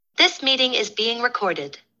This meeting is being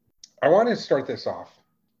recorded. I want to start this off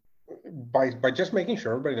by just making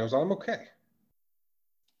sure everybody knows I'm okay.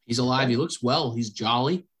 He's alive. He looks well. He's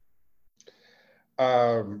jolly.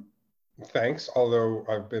 Thanks. Although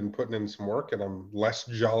I've been putting in some work and I'm less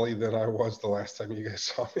jolly than I was the last time you guys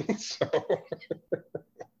saw me. So,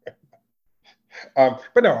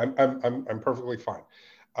 but no, I'm perfectly fine.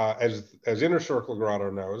 As Inner Circle Grotto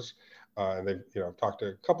knows, and they've talked to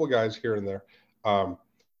a couple of guys here and there.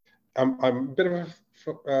 I'm a bit of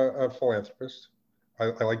a philanthropist. I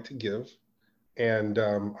like to give. And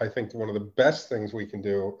I think one of the best things we can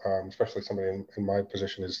do, especially somebody in my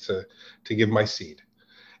position, is to give my seed.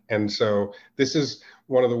 And so this is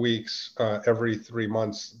one of the weeks every 3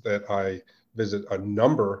 months that I visit a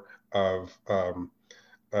number of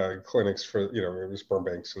clinics for sperm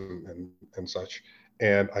banks and such.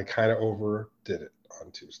 And I kind of overdid it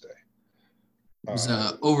on Tuesday. It was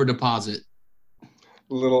over deposit.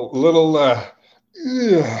 Little rough,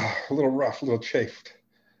 a little chafed.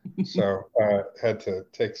 So had to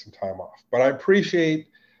take some time off. But I appreciate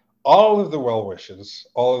all of the well wishes,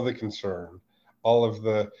 all of the concern, all of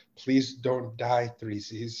the please don't die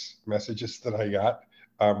 3Cs messages that I got,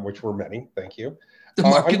 which were many. Thank you. The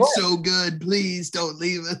market's so good. Please don't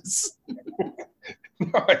leave us.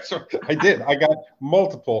 No, I did. I got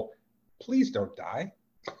multiple. Please don't die.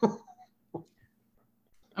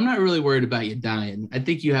 I'm not really worried about you dying. I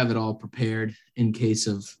think you have it all prepared in case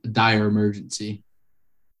of a dire emergency.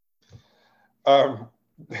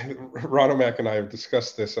 Ron O'Mac and I have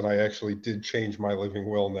discussed this, and I actually did change my living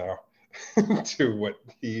will now to what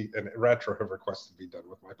he and Retro have requested be done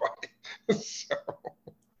with my body. So.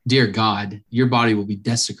 Dear God, your body will be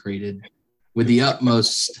desecrated with the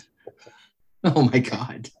utmost. Oh my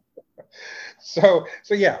God. So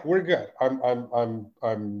yeah, we're good. I'm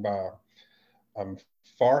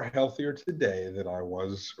far healthier today than I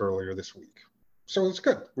was earlier this week. So it's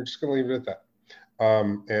good. We're just going to leave it at that.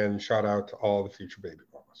 And shout out to all the future baby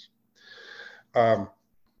mamas.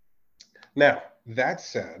 Now, that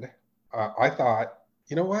said, I thought,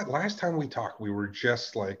 you know what? Last time we talked, we were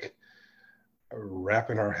just like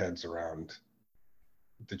wrapping our heads around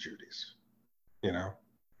the Judys. We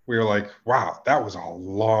were like, wow, that was a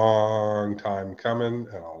long time coming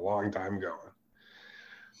and a long time going.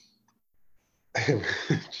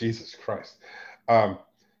 Jesus Christ.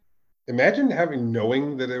 Imagine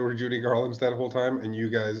knowing that they were Judy Garlands that whole time, and you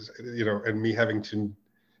guys, and me having to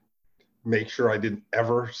make sure I didn't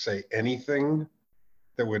ever say anything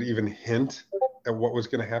that would even hint at what was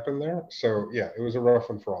going to happen there. So yeah, it was a rough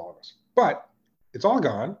one for all of us, but it's all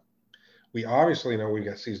gone. We obviously know we've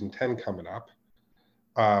got season 10 coming up.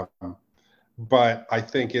 But I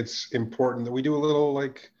think it's important that we do a little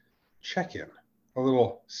check-in, a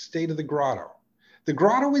little state of the grotto. The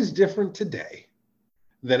grotto is different today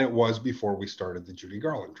than it was before we started the Judy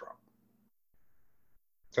Garland drop.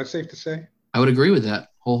 Is that safe to say? I would agree with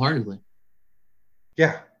that wholeheartedly.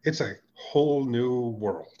 Yeah, it's a whole new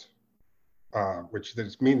world, which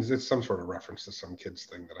means it's some sort of reference to some kid's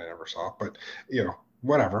thing that I never saw, but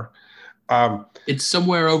whatever. It's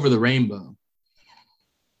somewhere over the rainbow.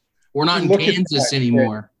 We're not in Kansas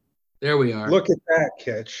anymore. There we are. Look at that,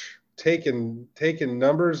 Kitch. Taking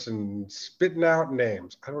numbers and spitting out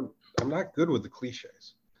names. I'm not good with the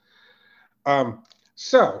cliches.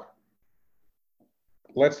 So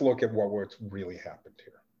let's look at what's really happened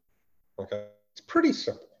here. Okay, it's pretty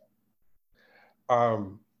simple.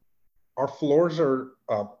 Our floors are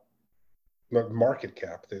up. The market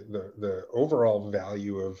cap, the overall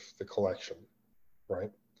value of the collection,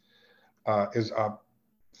 right, is up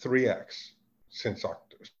 3x since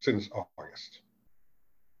August.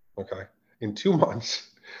 Okay, in 2 months.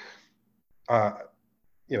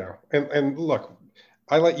 And look,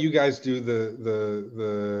 I let you guys do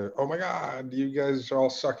the oh my God, you guys are all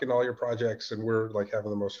sucking all your projects and we're like having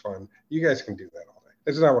the most fun. You guys can do that all day.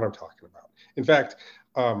 This is not what I'm talking about. In fact,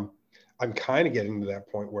 I'm kind of getting to that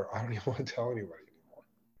point where I don't even want to tell anybody anymore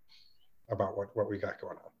about what we got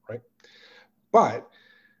going on, right? But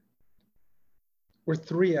we're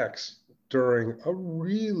 3x during a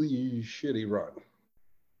really shitty run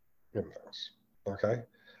in this, okay?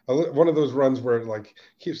 One of those runs where it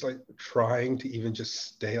keeps trying to even just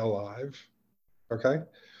stay alive, okay?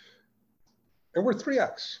 And we're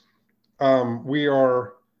 3x. We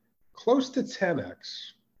are close to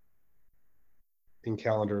 10x in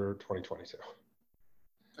calendar 2022.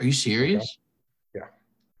 Are you serious? Okay? Yeah.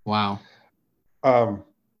 Wow.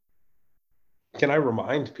 Can I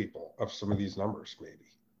remind people of some of these numbers,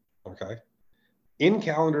 maybe? Okay. In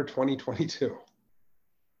calendar 2022,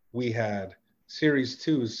 we had Series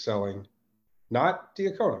 2s selling, not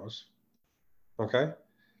Diakonos, okay,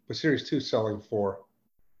 with Series 2 selling for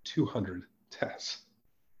 200 TES.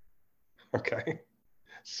 Okay,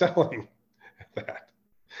 selling that.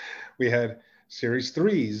 We had Series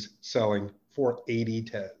 3s selling for 80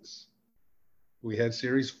 TES. We had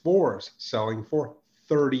Series 4s selling for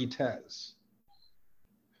 30 TES.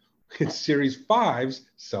 We had Series 5s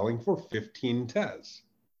selling for 15 TES.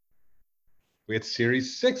 We had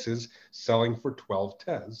Series 6s selling for 12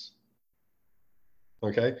 TES.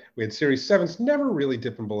 Okay, we had Series 7s never really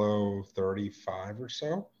dipping below 35 or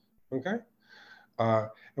so. Okay, and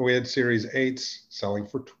we had Series 8s selling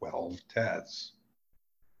for 12 TES.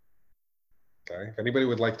 Okay, if anybody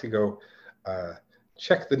would like to go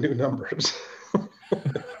check the new numbers.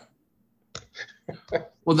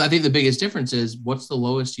 Well, I think the biggest difference is what's the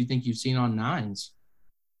lowest you think you've seen on 9s?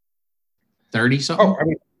 30 something? Oh, I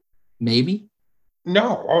mean, maybe?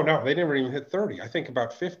 No. Oh, no. They never even hit 30. I think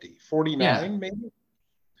about 50. 49, maybe?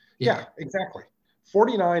 Yeah, exactly.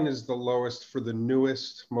 49 is the lowest for the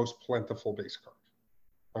newest, most plentiful base card.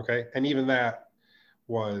 Okay. And even that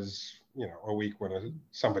was, a week when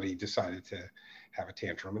somebody decided to have a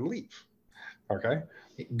tantrum and leave. Okay.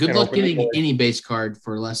 Good luck getting any base card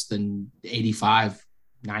for less than 85,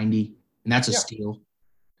 90. And that's a steal.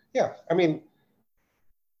 Yeah. I mean,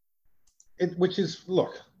 which is,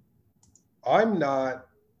 look, I'm not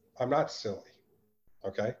silly.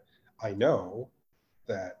 Okay. I know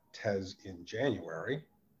that TES in January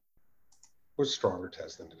was stronger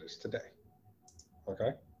TES than it is today.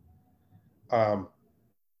 Okay.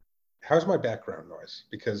 How's my background noise?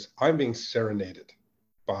 Because I'm being serenaded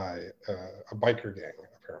by a biker gang,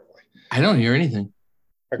 apparently. I don't hear anything.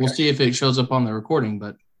 Okay. We'll see if it shows up on the recording,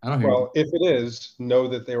 but I don't hear anything. Well, if it is, know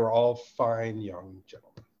that they were all fine young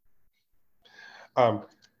gentlemen.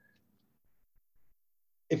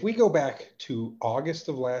 If we go back to August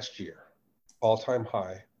of last year, all-time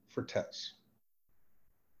high for TES.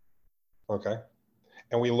 Okay.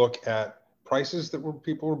 And we look at prices that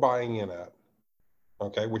people were buying in at,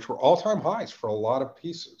 okay, which were all-time highs for a lot of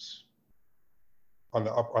pieces on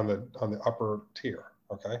the upper tier,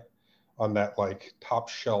 okay, on that like top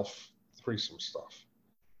shelf threesome stuff.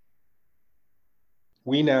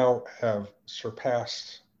 We now have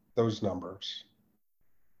surpassed those numbers,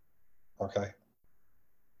 okay,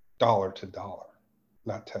 dollar to dollar,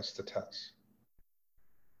 not TES to TES.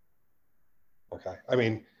 Okay, I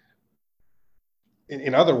mean,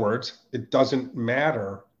 in other words, it doesn't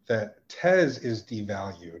matter that TES is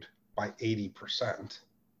devalued by 80%.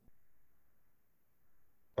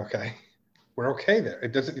 Okay, we're okay there.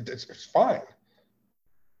 It's fine.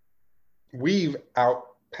 We've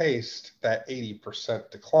outpaced that 80%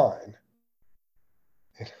 decline.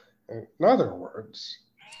 In other words,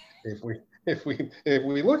 if we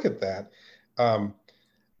look at that,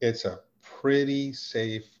 it's a pretty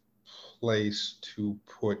safe place to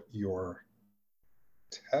put your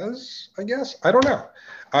TES, I guess. I don't know.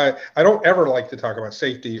 I don't ever like to talk about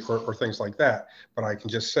safety or things like that, but I can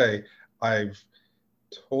just say I've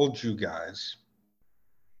told you guys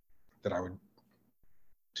that I would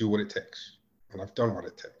do what it takes, and I've done what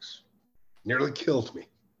it takes. Nearly killed me.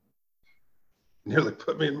 Nearly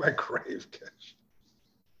put me in my grave, Kish.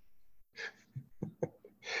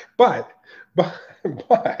 but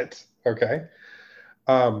okay.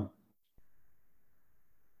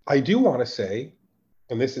 I do want to say,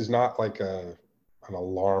 and this is not like an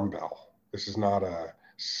alarm bell. This is not a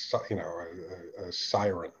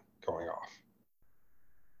siren going off.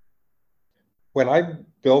 When I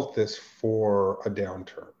built this for a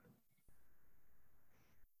downturn,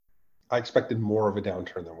 I expected more of a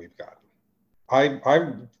downturn than we've gotten.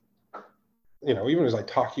 I'm even as I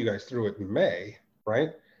talk you guys through it in May,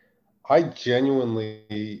 right? I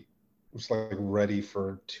genuinely was like ready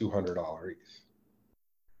for $200 ETH.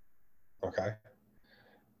 Okay.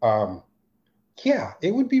 Yeah,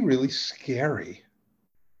 it would be really scary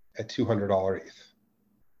at $200 ETH.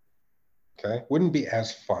 Okay, wouldn't be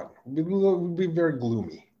as fun. It would be very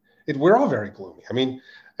gloomy. We're all very gloomy. I mean,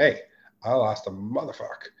 hey, I lost a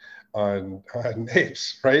motherfucker on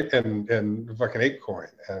apes, right? And fucking ape coin,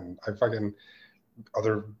 and I fucking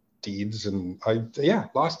other deeds, and I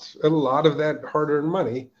lost a lot of that hard-earned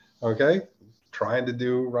money. Okay, trying to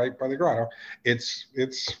do right by the grotto. It's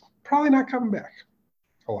probably not coming back.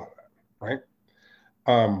 A lot of that, right?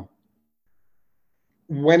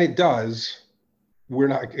 When it does, we're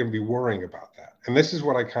not going to be worrying about that. And this is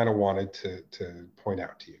what I kind of wanted to point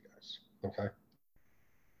out to you guys. Okay.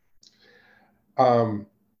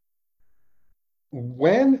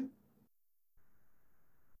 When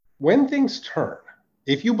things turn,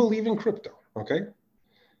 if you believe in crypto, okay,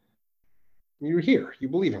 you're here, you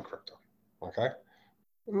believe in crypto, okay.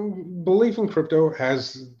 Belief in crypto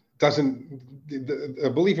has doesn't,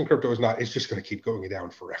 the belief in crypto is not, it's just going to keep going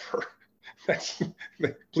down forever. That's,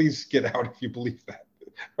 please get out if you believe that.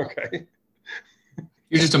 Okay.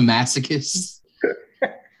 You're just a masochist.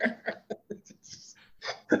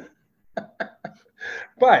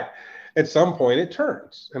 But at some point it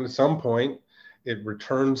turns, and at some point it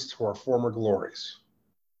returns to our former glories,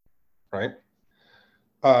 right?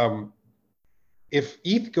 If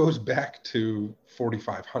ETH goes back to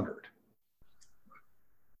 4,500,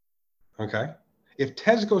 okay? If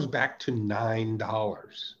TES goes back to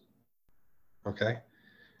 $9, okay?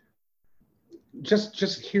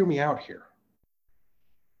 Just hear me out here.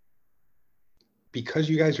 Because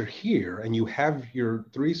you guys are here and you have your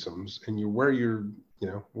threesomes and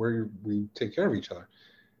we take care of each other.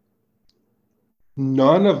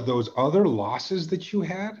 None of those other losses that you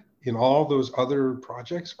had in all those other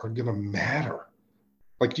projects are going to matter.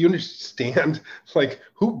 Like, do you understand? Like,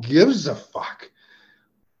 who gives a fuck?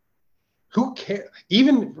 Who cares?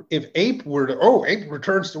 Even if Ape were to, Ape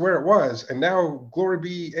returns to where it was, and now glory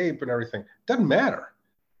be Ape and everything, doesn't matter.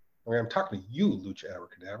 I mean, I'm talking to you, Lucha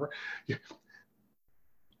Abracadabra.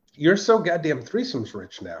 You're so goddamn threesomes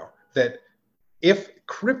rich now that if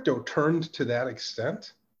crypto turned to that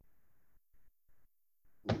extent,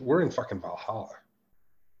 we're in fucking Valhalla.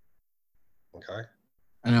 Okay.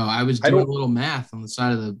 I know. I was doing a little math on the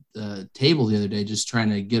side of the table the other day, just trying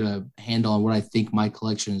to get a handle on what I think my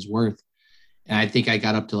collection is worth. And I think I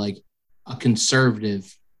got up to like a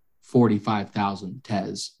conservative 45,000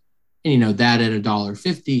 TES. And that at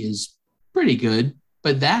 $1.50 is pretty good,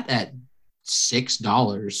 but that at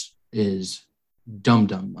 $6 is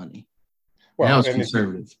dumb money. Well, that was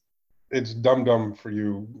conservative. It's dumb for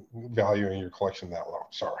you valuing your collection that low.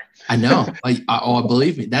 Sorry. I know.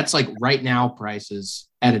 Believe me, that's like right now prices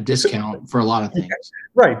at a discount for a lot of things.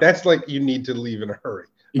 Right. That's like you need to leave in a hurry.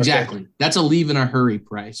 Exactly. Okay? That's a leave in a hurry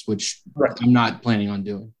price, which I'm not planning on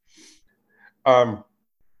doing.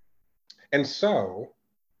 And so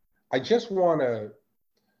I just want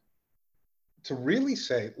to really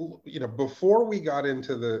say, before we got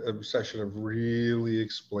into the obsession of really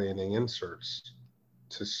explaining inserts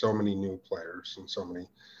to so many new players and so many,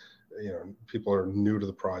 people are new to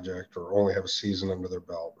the project or only have a season under their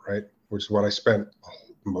belt, right? Which is what I spent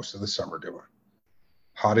most of the summer doing.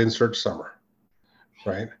 Hot insert summer,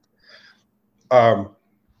 right?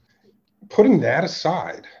 Putting that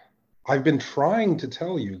aside, I've been trying to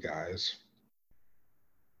tell you guys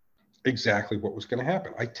exactly what was going to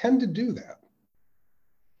happen. I tend to do that.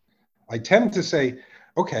 I tend to say,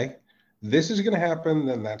 okay, this is going to happen,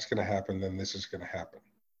 then that's going to happen, then this is going to happen.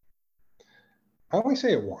 I only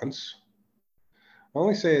say it once. I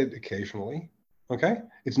only say it occasionally, okay?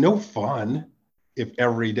 It's no fun if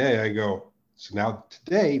every day I go, so now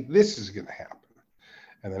today, this is going to happen.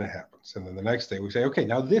 And then it happens. And then the next day we say, okay,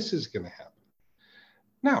 now this is going to happen.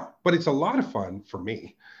 Now, but it's a lot of fun for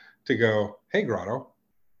me to go, hey, Grotto,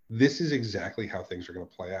 this is exactly how things are going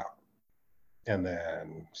to play out. And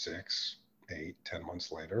then 6, 8, 10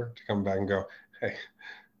 months later to come back and go, hey,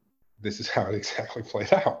 this is how it exactly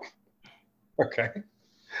played out. Okay.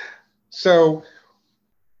 So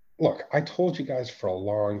look, I told you guys for a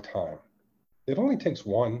long time, it only takes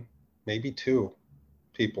 1, maybe 2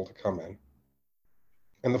 people to come in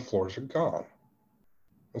and the floors are gone.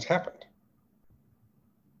 It's happened.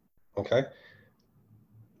 Okay.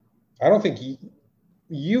 I don't think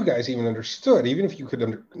you guys even understood, even if you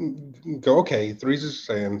could go, okay, Threes is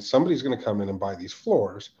saying somebody's going to come in and buy these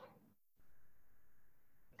floors.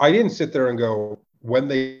 I didn't sit there and go, when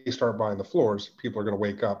they start buying the floors, people are going to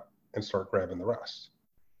wake up and start grabbing the rest.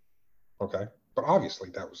 Okay. But obviously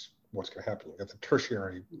that was what's going to happen. You got the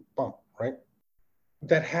tertiary bump, right?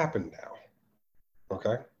 That happened now.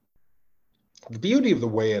 Okay. The beauty of the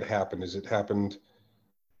way it happened is it happened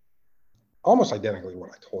almost identically what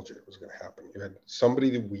I told you it was going to happen. You had somebody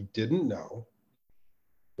that we didn't know,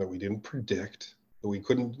 that we didn't predict, that we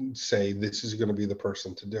couldn't say this is going to be the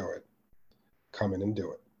person to do it, come in and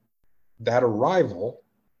do it. That arrival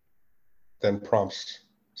then prompts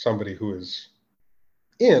somebody who is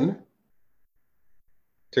in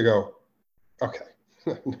to go, okay,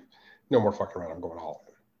 no more fucking around, I'm going all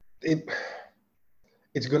in.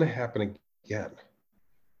 It's going to happen again.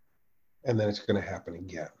 And then it's going to happen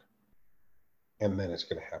again. And then it's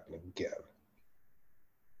going to happen again.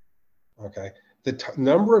 Okay. The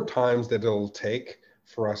number of times that it'll take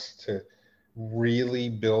for us to really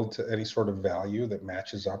build to any sort of value that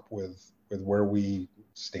matches up with where we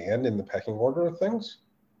stand in the pecking order of things.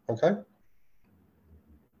 Okay.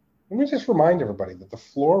 Let me just remind everybody that the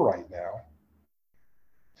floor right now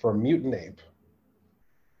for a mutant ape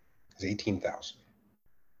is 18,000.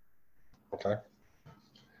 Okay.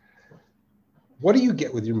 What do you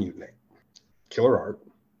get with your mutant ape? Killer art,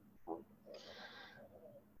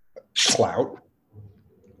 clout.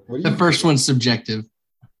 The first one's subjective.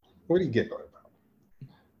 What do you get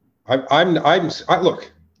about?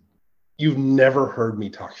 Look. You've never heard me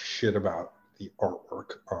talk shit about the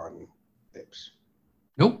artwork on apes.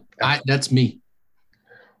 Nope, that's me.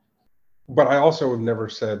 But I also have never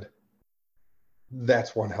said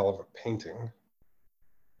that's one hell of a painting.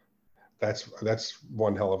 That's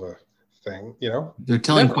one hell of a thing, you know? They're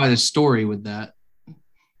telling quite a story with that.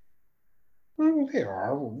 They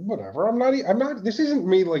are, whatever. I'm not, this isn't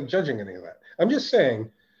me like judging any of that. I'm just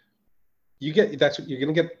saying that's what you're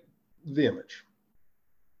going to get, the image.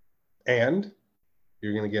 And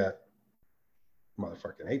you're going to get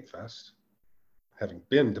motherfucking Ape Fest, having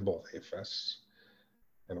been to both Ape Fests.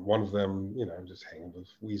 And one of them, you know, just hanging with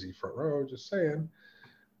Wheezy front row, just saying.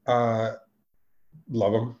 Love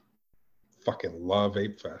them. Fucking love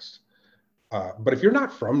Ape Fest. But if you're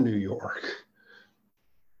not from New York,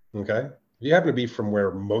 okay, if you happen to be from where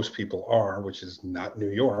most people are, which is not New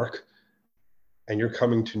York, and you're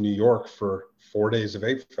coming to New York for 4 days of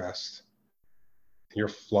Ape Fest, and you're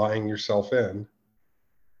flying yourself in,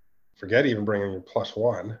 forget even bringing your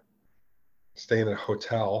 +1, staying in a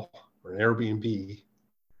hotel or an Airbnb,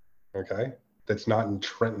 okay, that's not in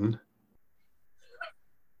Trenton,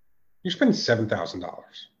 you're spending $7,000.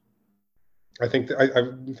 I think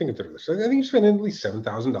I'm thinking through this. I think you're spending at least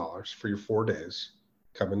 $7,000 for your 4 days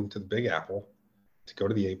coming to the Big Apple to go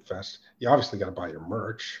to the Ape Fest. You obviously got to buy your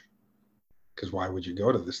merch, because why would you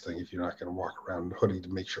go to this thing if you're not going to walk around hoodie to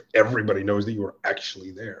make sure everybody knows that you were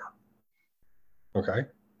actually there? Okay.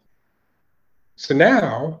 So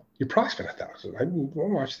now you probably spent $1,000. I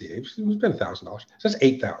won't watch the apes. It spent $1,000. So that's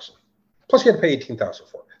 $8,000. Plus you had to pay $18,000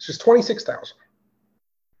 for it. It's just $26,000.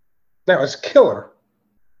 Now it's killer.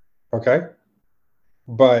 Okay.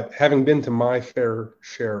 But having been to my fair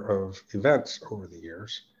share of events over the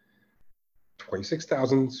years,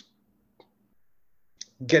 26,000's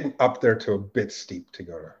getting up there to a bit steep to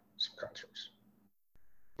go to some concerts.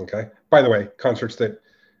 Okay. By the way, concerts that,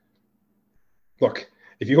 look,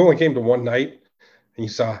 if you only came to one night and you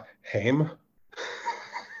saw Haim,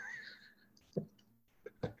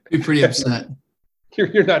 be pretty upset.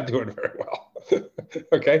 You're not doing very well.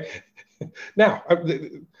 Okay. Now,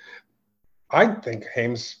 I think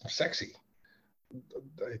Haim's sexy.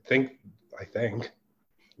 I think.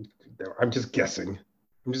 I'm just guessing.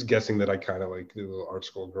 I'm just guessing that I kind of like the little art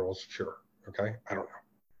school girls. Sure. Okay. I don't know.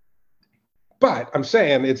 But I'm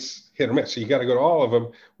saying it's hit or miss. So you got to go to all of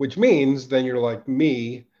them, which means then you're like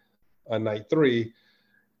me on night 3,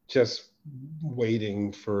 just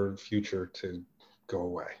waiting for Future to go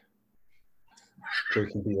away so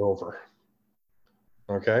it can be over.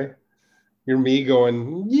 Okay. You're me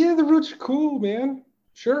going, yeah, the Roots are cool, man.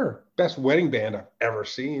 Sure. Best wedding band I've ever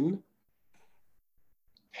seen.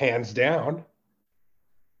 Hands down.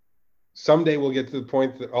 Someday we'll get to the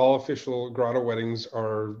point that all official Grotto weddings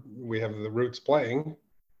we have the Roots playing.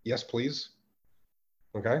 Yes, please.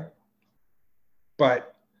 Okay.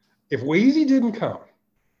 But if Wheezy didn't come,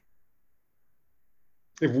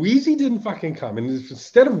 and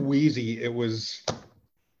instead of Wheezy, it was,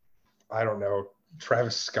 I don't know,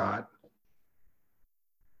 Travis Scott.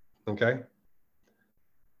 Okay.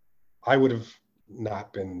 I would have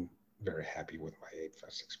not been very happy with my Ape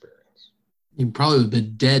Fest experience. You probably would have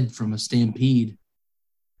been dead from a stampede.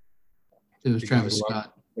 It was Travis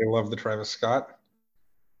Scott. They love the Travis Scott?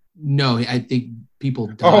 No, I think people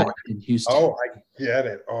died in Houston. Oh, I get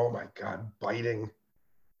it. Oh my God, biting.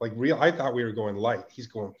 Like real, I thought we were going light. He's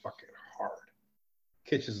going fucking hard.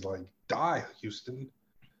 Kitch is like, die, Houston.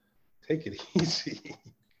 Take it easy.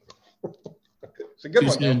 It's a good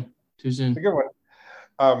one. Too soon. It's a good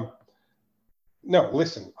one. No,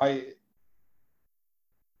 listen, I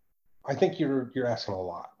think you're asking a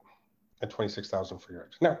lot at $26,000 for your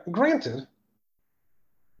apes. Now, granted,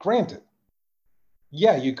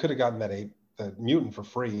 yeah, you could have gotten that mutant for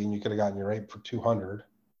free, and you could have gotten your ape for $200.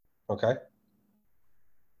 Okay,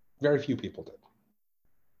 very few people did.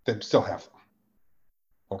 That still have them.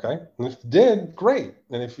 Okay, and if you did, great.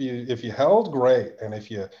 And if you held, great. And if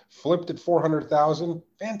you flipped at 400,000,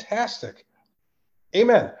 fantastic.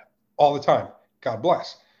 Amen. All the time. God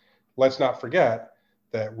bless. Let's not forget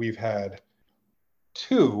that we've had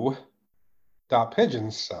 2 dot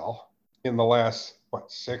pigeons sell in the last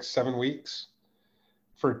 6-7 weeks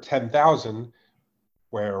for 10,000,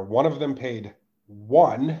 where one of them paid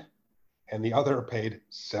 1 and the other paid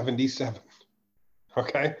 77.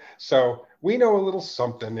 Okay, so we know a little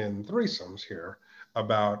something in threesomes here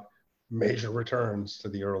about major returns to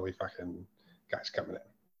the early fucking guys coming in,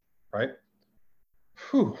 right?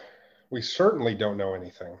 Whew. We certainly don't know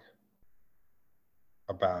anything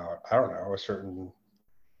about, I don't know, a certain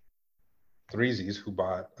threesies who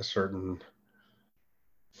bought a certain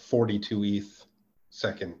 42 ETH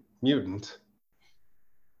second mutant.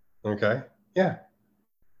 Okay. Yeah.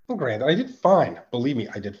 Well, granted, I did fine. Believe me,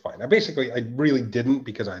 I did fine. I really didn't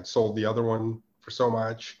because I had sold the other one for so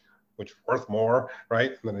much, which was worth more,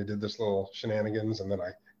 right? And then I did this little shenanigans, and then I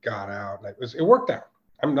got out, and it worked out.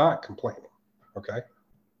 I'm not complaining. Okay.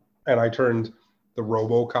 And I turned the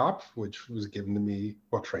RoboCop, which was given to me,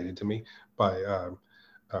 well, traded to me by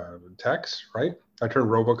Tex, right? I turned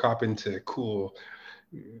RoboCop into a cool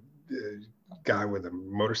guy with a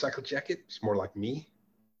motorcycle jacket. It's more like me.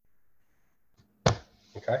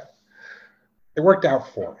 Okay. It worked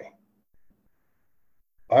out for me.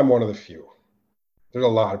 I'm one of the few. There's a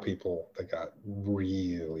lot of people that got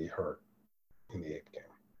really hurt in the ape game.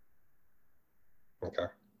 Okay.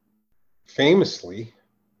 Famously,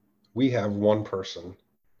 we have one person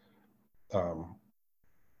who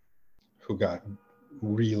got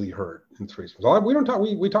really hurt in threes. We don't talk.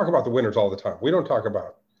 We talk about the winners all the time. We don't talk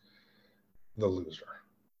about the loser.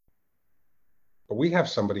 But we have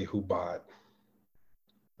somebody who bought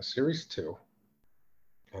a Series 2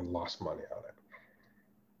 and lost money on it.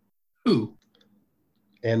 Who?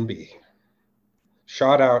 NB.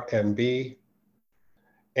 Shout out NB.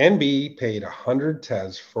 NB paid 100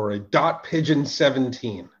 TES for a dot pigeon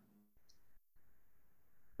 17.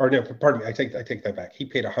 Or no, pardon me, I take that back. He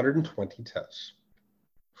paid 120 TES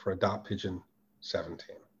for a dot pigeon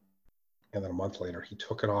 17. And then a month later, he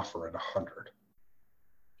took an offer at 100,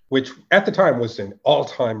 which at the time was an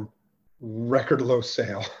all-time record low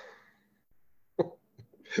sale.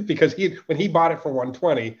 Because when he bought it for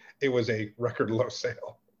 120, it was a record low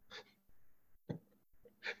sale.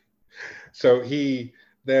 So he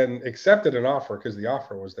then accepted an offer because the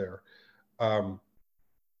offer was there. I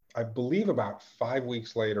believe about 5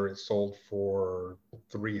 weeks later, it sold for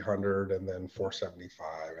 300 and then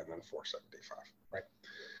 475 and then 475, right?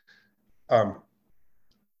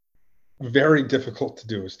 Very difficult to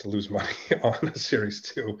do is to lose money on a Series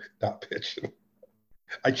 2 dot pitch.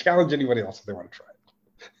 I challenge anybody else if they want to try it.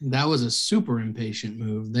 That was a super impatient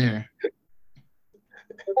move there.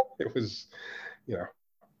 It was,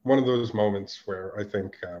 one of those moments where I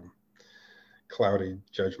think cloudy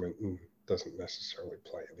judgment doesn't necessarily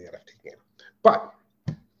play in the NFT game. But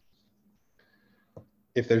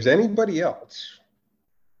if there's anybody else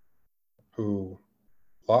who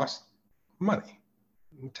lost money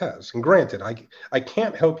in TES, and granted, I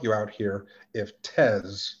can't help you out here if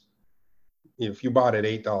you bought at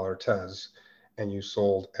 $8 TES and you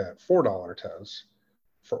sold at $4 TES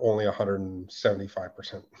for only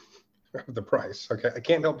 175% of the price. Okay, I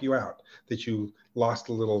can't help you out that you lost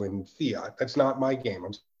a little in fiat. That's not my game.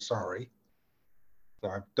 I'm sorry.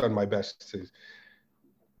 I've done my best to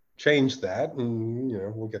change that, and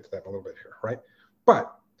we'll get to that in a little bit here, right?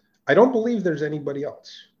 But I don't believe there's anybody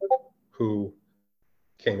else who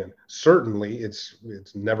came in. Certainly, it's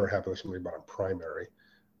never happened to somebody bought a primary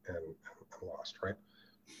and lost, right?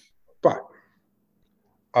 But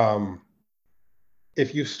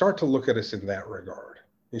if you start to look at us in that regard,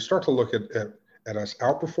 you start to look at us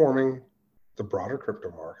outperforming the broader crypto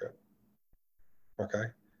market, okay?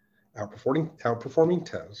 Outperforming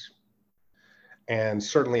TES, and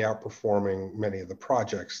certainly outperforming many of the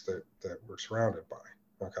projects that we're surrounded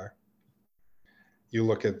by, okay? You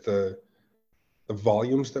look at the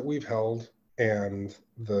volumes that we've held and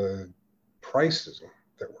the prices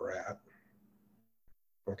that we're at,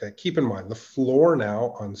 okay? Keep in mind, the floor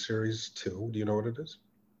now on Series 2, do you know what it is?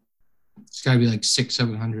 It's got to be like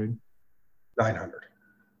 600-700. 900.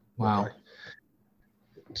 Wow. Okay?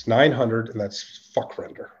 It's 900, and that's fuck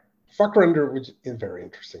render. Fuck render, which is very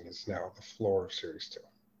interesting, is now the floor of Series 2.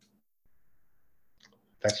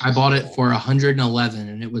 I bought it for 111,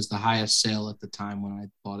 and it was the highest sale at the time when I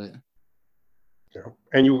bought it. Yeah,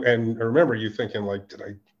 and remember you thinking like, did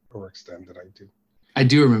I overextend? Did I do? I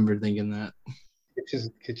do remember thinking that.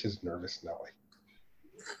 Kitch's nervous Nelly.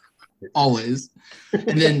 Always.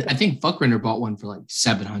 And then I think Fuck Render bought one for like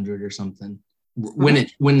 700 or something. When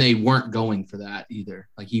they weren't going for that either.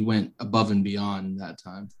 Like he went above and beyond that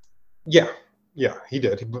time. Yeah, he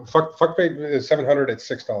did. Fuck paid 700 at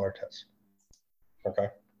 $6 TES. Okay.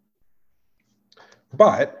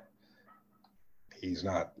 But he's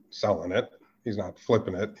not selling it. He's not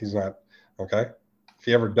flipping it. He's not, okay? If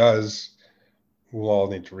he ever does, we'll all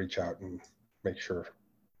need to reach out and make sure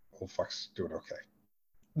old fuck's doing okay.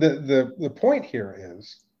 The point here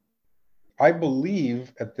is, I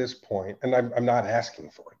believe at this point, and I'm not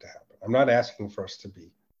asking for it to happen. I'm not asking for us to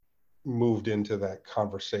be moved into that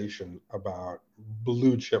conversation about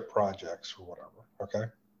blue chip projects or whatever. Okay.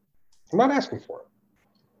 I'm not asking for it.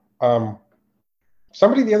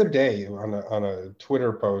 Somebody the other day on a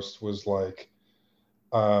Twitter post was like,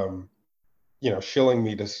 shilling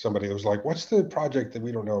me to somebody who was like, what's the project that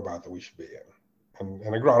we don't know about that we should be in?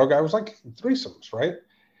 And a Grotto guy was like, threesomes, right?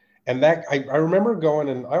 And that I remember going,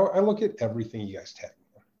 and I look at everything you guys tag me.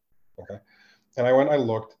 Okay. And I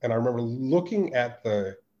looked, and I remember looking at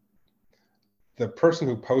the person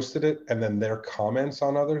who posted it and then their comments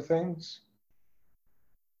on other things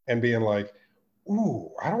and being like,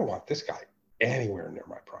 ooh, I don't want this guy anywhere near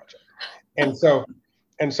my project. And so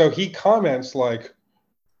he comments like,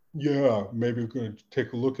 yeah, maybe we're going to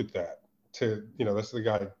take a look at that. That's the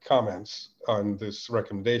guy comments on this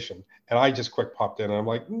recommendation. And I just quick popped in and I'm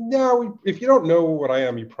like, no, if you don't know what I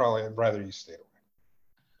am, I'd rather you stay away.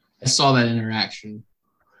 I saw that interaction.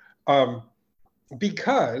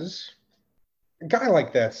 Because a guy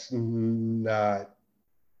like that's not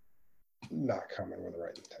coming with the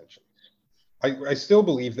right intentions. I still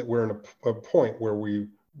believe that we're in a point where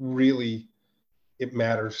it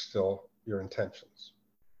matters still your intentions.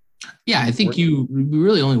 Yeah, I think we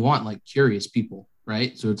really only want like curious people,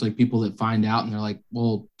 right? So it's like people that find out and they're like,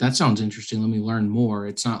 well, that sounds interesting. Let me learn more.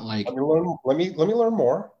 It's not like let me learn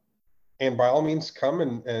more. And by all means come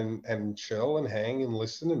and chill and hang and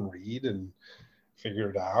listen and read and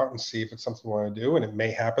figure it out and see if it's something you want to do. And it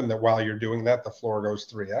may happen that while you're doing that, the floor goes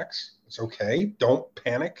 3x. It's okay. Don't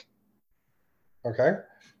panic. Okay.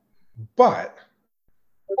 But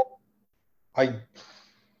I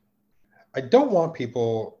don't want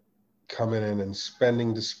people coming in and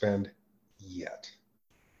spending to spend yet.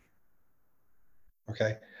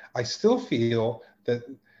 Okay. I still feel that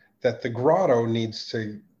the Grotto needs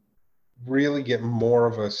to really get more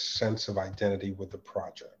of a sense of identity with the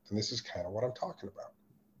project. And this is kind of what I'm talking about.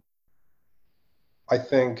 I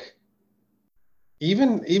think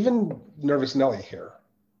even Nervous Nelly here,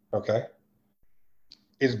 okay,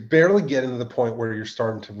 is barely getting to the point where you're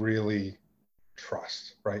starting to really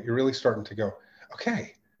trust, right? You're really starting to go,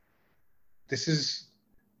 okay, this is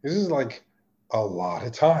like a lot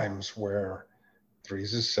of times where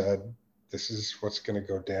Threes has said, this is what's going to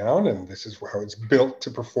go down, and this is how it's built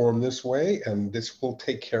to perform this way, and this will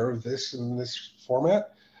take care of this in this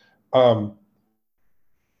format. And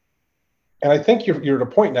I think you're at a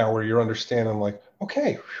point now where you're understanding, like,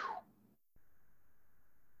 okay, whew,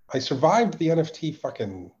 I survived the NFT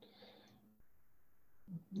fucking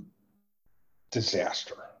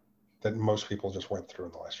disaster that most people just went through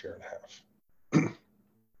in the last year and a half.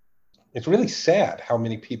 It's really sad how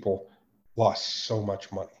many people lost so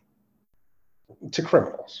much money to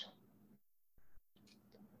criminals.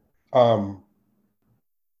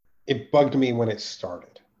 It bugged me when it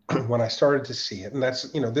started, when I started to see it. And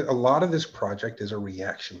that's, a lot of this project is a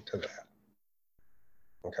reaction to that.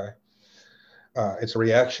 Okay. It's a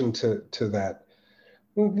reaction to that,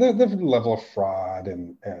 the level of fraud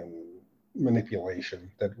and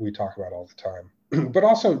manipulation that we talk about all the time, but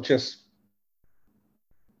also just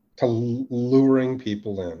to luring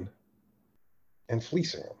people in and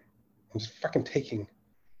fleecing them and just fucking taking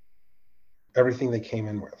everything they came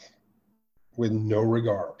in with no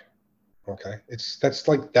regard. Okay. That's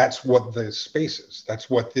what the space is. That's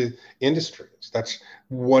what the industry is. That's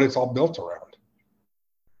what it's all built around.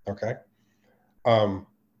 Okay. And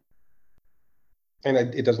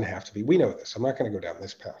it doesn't have to be. We know this. I'm not going to go down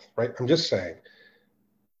this path, right? I'm just saying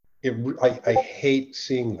I hate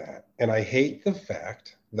seeing that. And I hate the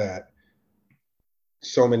fact that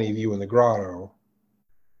so many of you in the Grotto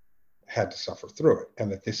had to suffer through it, and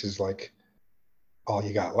that this is like all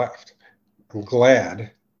you got left. I'm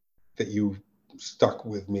glad that you stuck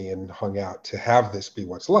with me and hung out to have this be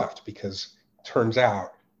what's left, because it turns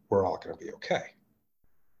out we're all going to be okay.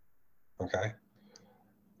 Okay.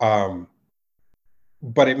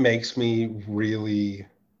 But it makes me really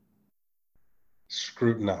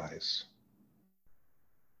scrutinize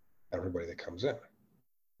everybody that comes in.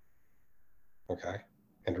 Okay.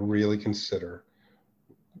 And to really consider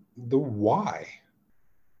the why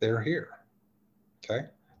they're here. Okay.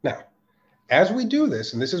 Now, as we do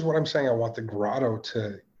this, and this is what I'm saying, I want the Grotto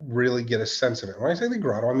to really get a sense of it. When I say the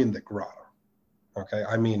Grotto, I mean the Grotto. Okay.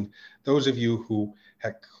 I mean, those of you who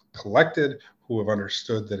have collected, who have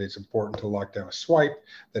understood that it's important to lock down a swipe,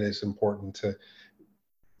 that it's important to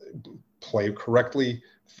play correctly,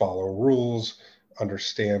 follow rules,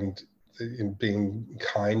 understand in being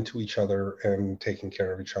kind to each other and taking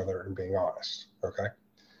care of each other and being honest. Okay.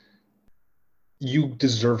 You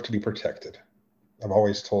deserve to be protected. I've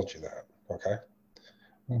always told you that. Okay.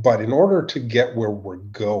 But in order to get where we're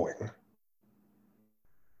going,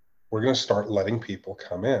 we're going to start letting people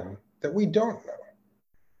come in that we don't know.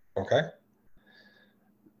 Okay?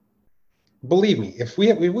 Believe me, if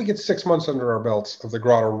we get 6 months under our belts of the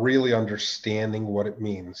Grotto really understanding what it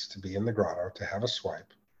means to be in the Grotto, to have a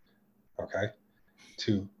swipe, okay,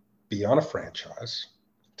 to be on a franchise,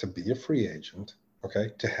 to be a free agent, okay,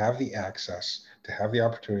 to have the access, to have the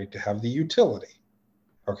opportunity, to have the utility,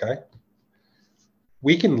 okay,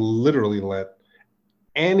 we can literally let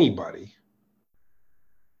anybody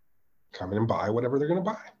come in and buy whatever they're going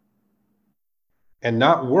to buy and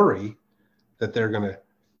not worry that they're going to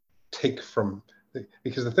take from,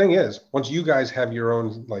 because the thing is, once you guys have your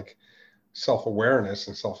own like self-awareness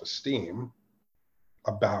and self-esteem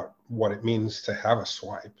about what it means to have a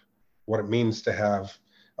swipe, what it means to have,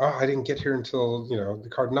 oh, I didn't get here until, the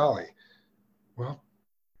Cardinale. Well,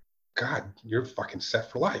 God, you're fucking set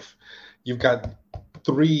for life. You've got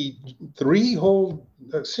three whole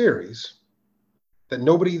series that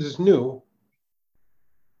nobody just knew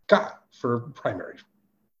got for primary.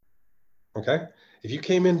 Okay? If you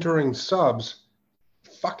came in during subs,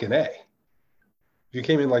 fucking A. If you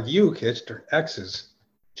came in like you, kids, during X's,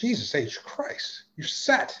 Jesus H. Christ, you're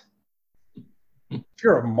set. If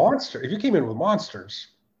you're a monster, if you came in with monsters,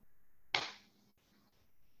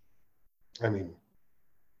 I mean,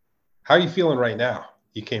 how are you feeling right now?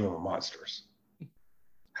 You came in with monsters.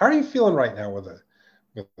 How are you feeling right now with a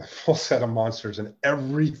full set of monsters and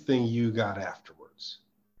everything you got afterwards?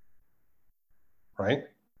 Right?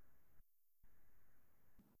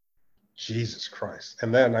 Jesus Christ.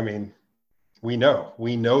 And then, I mean, we know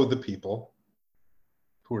the people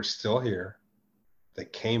who are still here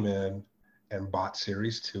that came in and bought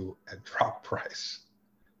Series 2 at drop price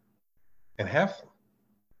and have them.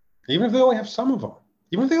 Even if they only have some of them,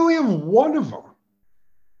 even if they only have one of them.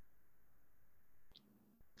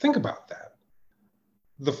 Think about that.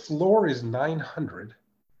 The floor is 900,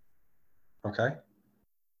 okay?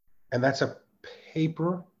 And that's a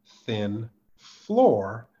paper thin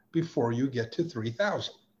floor before you get to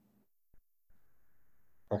 3,000.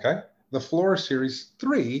 Okay? The floor Series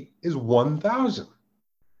 3 is 1,000.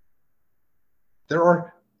 There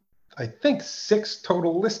are, I think, 6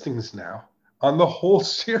 total listings now on the whole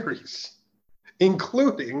series,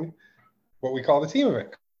 including what we call the team event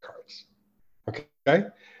cards. Okay?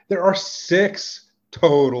 There are 6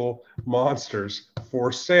 total monsters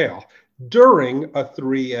for sale during a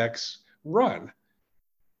 3X run.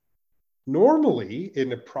 Normally,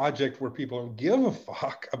 in a project where people don't give a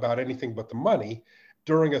fuck about anything but the money,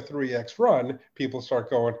 during a 3X run, people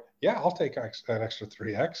start going, yeah, I'll take an extra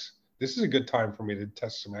 3X. This is a good time for me to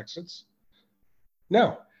test some exits.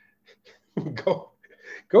 No,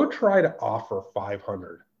 go try to offer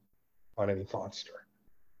 500 on any monster.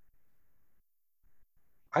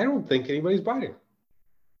 I don't think anybody's biting.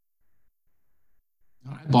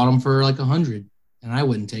 I bought them for like 100 and I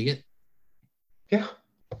wouldn't take it. Yeah.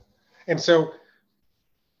 And so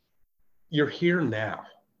you're here now.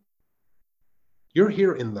 You're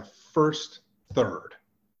here in the first third.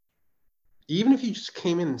 Even if you just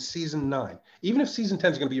came in season 9, even if season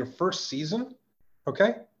 10 is going to be your first season,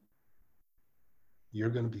 okay, you're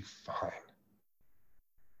going to be fine.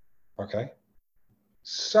 Okay?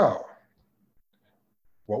 So,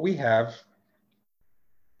 what we have,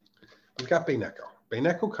 we've got Bayneko.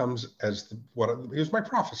 Bayneko comes as here's my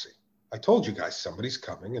prophecy. I told you guys somebody's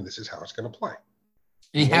coming and this is how it's going to play.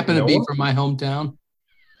 And he happened to be from my hometown.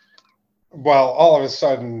 Well, all of a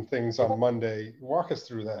sudden, things on Monday. Walk us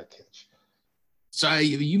through that, Kitch. So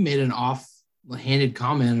you made an off-handed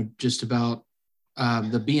comment just about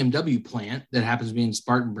the BMW plant that happens to be in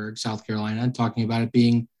Spartanburg, South Carolina, talking about it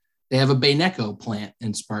being they have a Bayneko plant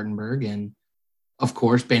in Spartanburg. And, of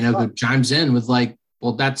course, Bayneko chimes in with like,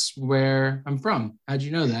 well, that's where I'm from. How'd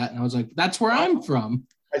you know that? And I was like, that's where I'm from.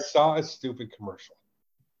 I saw a stupid commercial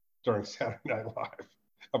during Saturday Night Live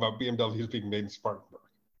about BMWs being made in Spartanburg.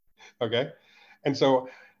 Okay? And so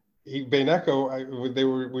Bayneko,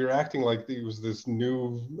 we were acting like it was this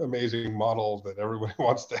new amazing model that everybody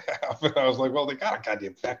wants to have. And I was like, well, they got a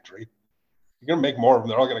goddamn factory. You're going to make more of them.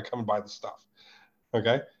 They're all going to come and buy the stuff.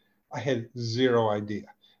 Okay? I had zero idea.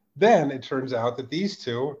 Then it turns out that these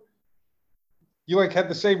two, you like had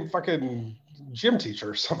the same fucking gym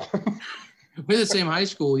teacher or something. We're the same high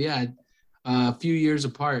school, yeah. A few years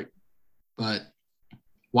apart, but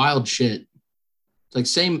wild shit. It's like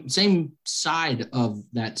same side of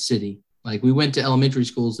that city. Like we went to elementary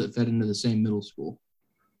schools that fed into the same middle school.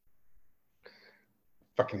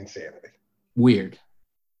 Fucking insanity. Weird.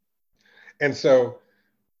 And so,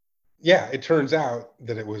 yeah, it turns out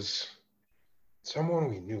that it was someone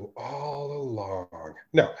we knew all along.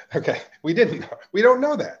 No, okay, we didn't know. We don't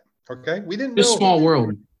know that. Okay, we didn't know. Just small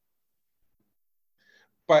world.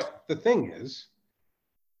 But the thing is,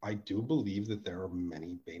 I do believe that there are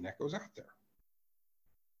many Bainecos out there.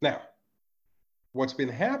 Now, what's been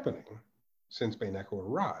happening since Baineco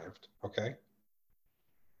arrived, okay?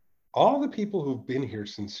 All the people who've been here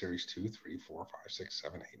since series 2, 3, 4, 5, 6,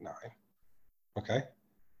 7, 8, 9, okay,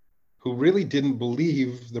 who really didn't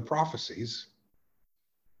believe the prophecies,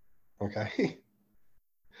 okay,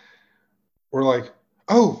 were like,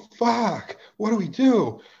 oh, fuck, what do we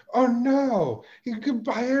do? Oh, no, he could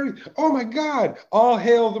buy everything. Oh, my God, all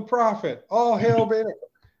hail the prophet. All hail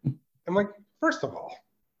Baineco. I'm like, first of all,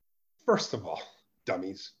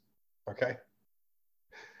 dummies, okay?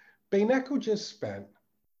 Baineco just spent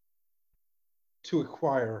to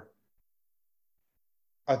acquire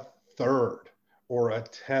a third or a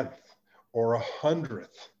tenth or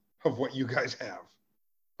 100th of what you guys have,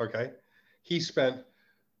 okay? He spent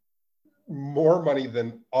more money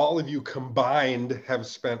than all of you combined have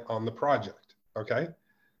spent on the project, okay?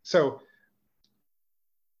 So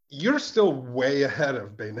you're still way ahead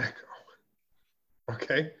of Baineco,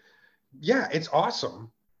 okay? Yeah, it's awesome.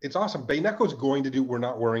 It's awesome. Baineco's going to do, we're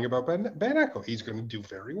not worrying about Baineco. He's going to do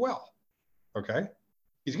very well, okay?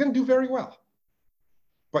 He's going to do very well.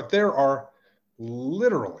 But there are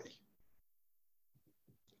literally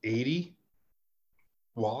 80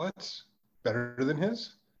 wallets better than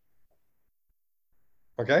his,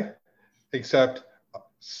 okay? Except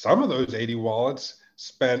some of those 80 wallets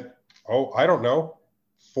spent, oh, I don't know,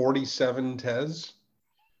 47 TES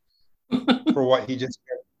for what he just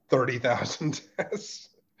spent 30,000 TES,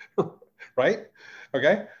 right?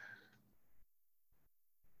 Okay?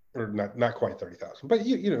 Or not quite 30,000, but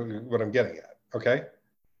you know what I'm getting at, okay?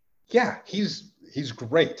 Yeah, he's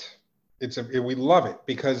great. We love it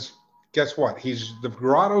because guess what? He's the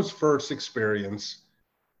Grotto's first experience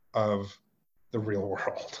of the real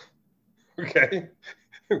world. Okay.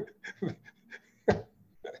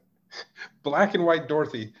 Black and white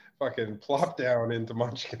Dorothy fucking plopped down into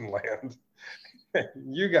Munchkin land.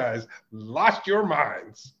 You guys lost your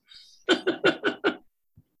minds.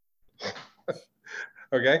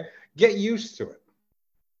 Okay. Get used to it.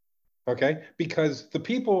 Okay. Because the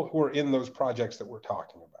people who are in those projects that we're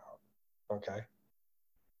talking about, okay,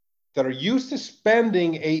 that are used to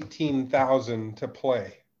spending 18,000 to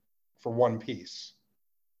play for one piece.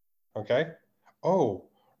 Okay. Oh,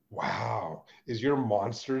 wow. Is your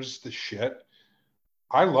monsters the shit?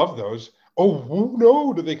 I love those. Oh,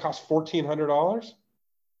 no. Do they cost $1,400?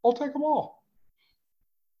 I'll take them all.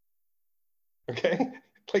 Okay.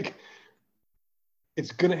 Like,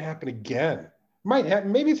 it's going to happen again. Might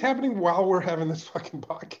happen. Maybe it's happening while we're having this fucking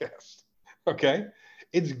podcast. Okay.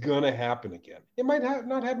 It's going to happen again. It might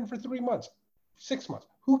not happen for 3 months, 6 months.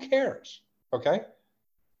 Who cares? Okay.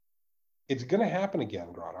 It's going to happen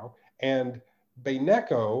again, Grotto. And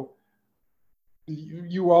Baineco,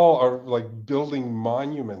 you all are like building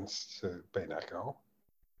monuments to Baineco,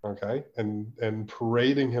 okay, and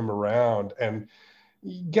parading him around. And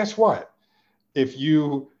guess what? If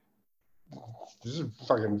you, this is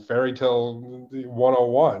fucking fairy tale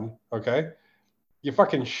 101, okay? You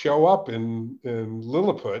fucking show up in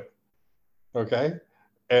Lilliput, okay,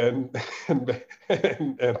 and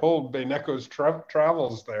and hold Baineco's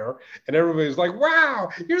travels there, and everybody's like, "Wow,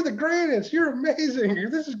 you're the greatest! You're amazing!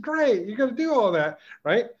 This is great! You're gonna do all that,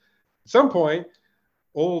 right?" At some point,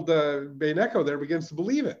 old Baineco there begins to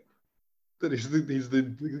believe it, that he's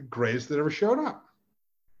the greatest that ever showed up.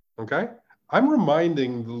 Okay, I'm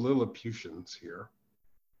reminding the Lilliputians here.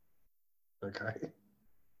 Okay,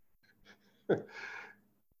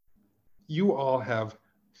 you all have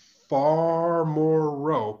far more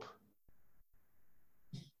rope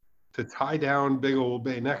to tie down big old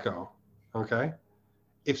Baineco, okay?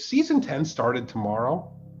 If season 10 started tomorrow,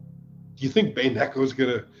 do you think Baineco's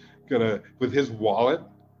gonna with his wallet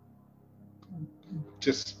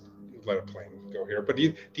just let a plane go here? But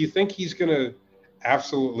do you think he's gonna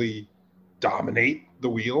absolutely dominate the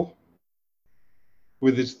wheel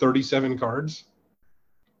with his 37 cards?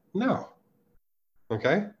 No.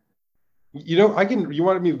 Okay. You know, you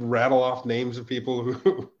wanted me to rattle off names of people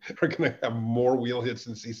who are going to have more wheel hits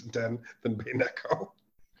in season 10 than Baineco.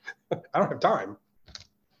 I don't have time.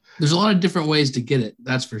 There's a lot of different ways to get it.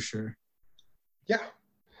 That's for sure. Yeah.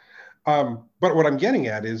 But what I'm getting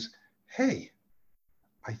at is, hey,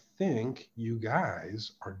 I think you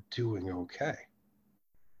guys are doing okay.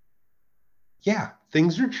 Yeah,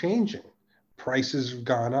 things are changing. Prices have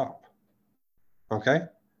gone up. Okay.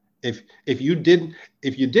 If you didn't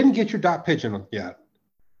get your dot pigeon yet,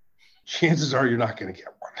 chances are you're not going to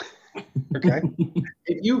get one. Okay.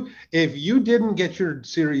 if you didn't get your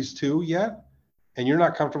series 2 yet, and you're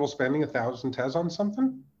not comfortable spending 1,000 TES on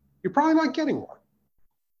something, you're probably not getting one.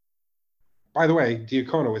 By the way,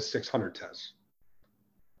 Diacono is 600 tes.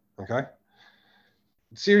 Okay.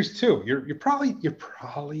 Series 2, you're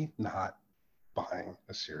probably not buying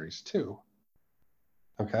a Series 2.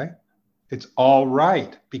 Okay. It's all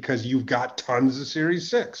right because you've got tons of Series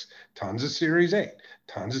 6, tons of Series 8,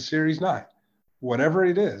 tons of Series 9. Whatever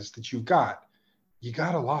it is that you've got, you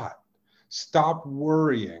got a lot. Stop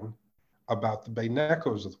worrying about the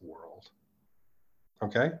Bainecos of the world.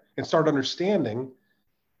 Okay. And start understanding,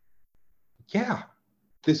 yeah,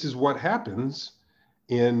 this is what happens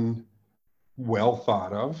in well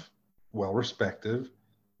thought of, well respected,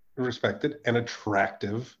 and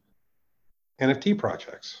attractive NFT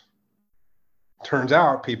projects. Turns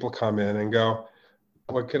out people come in and go,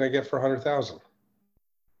 what can I get for 100,000?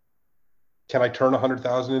 Can I turn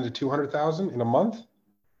 100,000 into 200,000 in a month?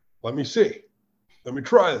 Let me see. Let me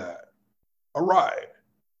try that. All right.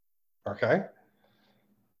 Okay.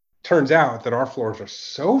 Turns out that our floors are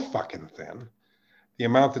so fucking thin, the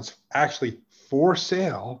amount that's actually for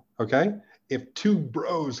sale, okay? If two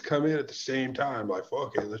bros come in at the same time, like,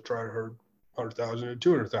 okay, let's try to hurt 100,000 and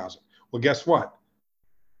 200,000. Well, guess what?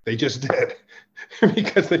 They just did.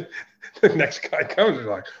 Because the next guy comes and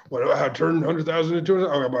like, what about turning 100,000 into 200?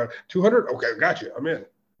 Oh, about 200? Okay, got you. I'm in.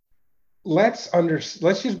 Let's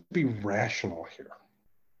just be rational here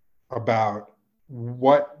about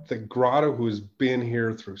what the Grotto, who has been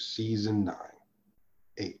here through season 9,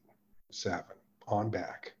 8, 7, on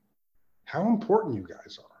back, how important you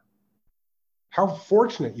guys are, how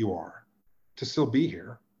fortunate you are to still be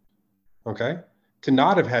here, okay? To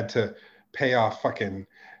not have had to pay off fucking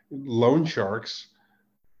loan sharks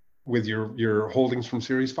with your holdings from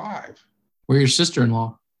Series 5. Or your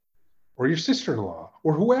sister-in-law. Or your sister-in-law,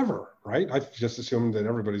 or whoever, right? I just assumed that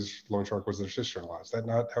everybody's loan shark was their sister-in-law. Is that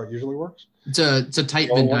not how it usually works? It's a tight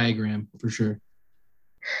Venn diagram for sure.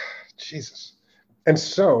 Jesus. And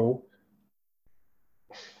so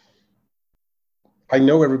I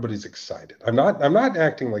know everybody's excited. I'm not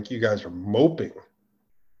acting like you guys are moping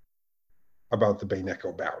about the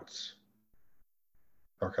Baineco bounce.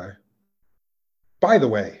 Okay. By the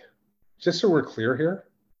way, just so we're clear here,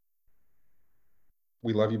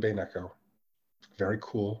 we love you, Baineco. Very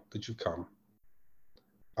cool that you've come.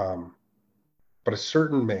 But a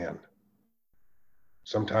certain man,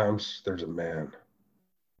 sometimes there's a man,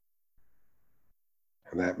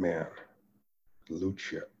 and that man,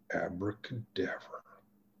 Lucha Abracadabra.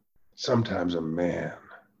 Sometimes a man,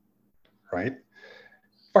 right?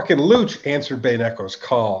 Fucking Luch answered Baineco's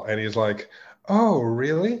call, and he's like, oh,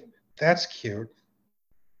 really? That's cute.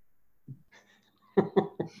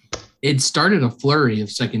 It started a flurry of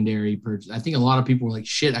secondary purchases. I think a lot of people were like,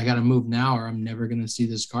 shit, I got to move now or I'm never going to see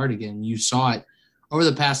this card again. You saw it over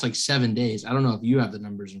the past like 7 days. I don't know if you have the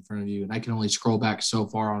numbers in front of you, and I can only scroll back so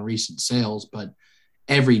far on recent sales, but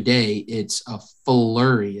every day it's a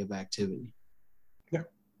flurry of activity. Yeah.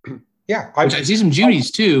 Yeah. I see some Judies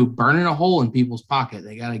too, burning a hole in people's pocket.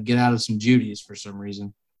 They got to get out of some Judies for some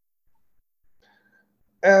reason.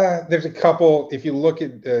 There's a couple. If you look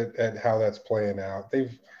at how that's playing out,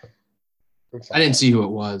 I didn't see who it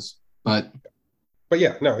was, but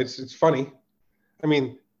yeah, no, it's funny. I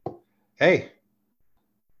mean, hey,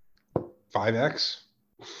 5x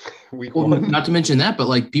week one. Not to mention that, but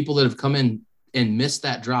like people that have come in and missed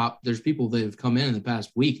that drop. There's people that have come in the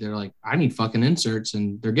past week. They're like, I need fucking inserts,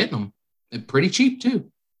 and they're getting them. They're pretty cheap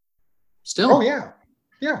too. Still. Oh yeah,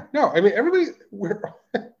 yeah. No, I mean we're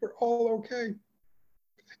all okay.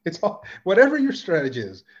 It's all, whatever your strategy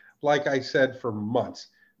is. Like I said for months,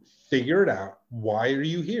 figure it out. Why are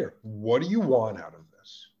you here? What do you want out of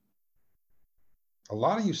this? A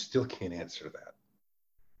lot of you still can't answer that.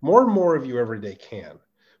 More and more of you every day can,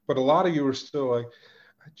 but a lot of you are still like,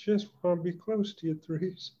 I just want to be close to you,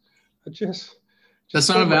 threes. That's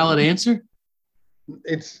not a valid answer.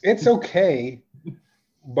 It's okay,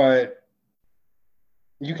 but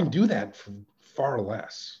you can do that for far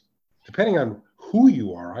less. Depending on who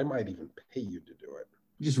you are, I might even pay you to do it.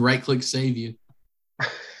 Just right click save you.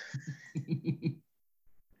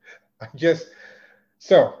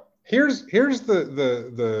 So here's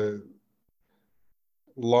the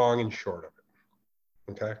long and short of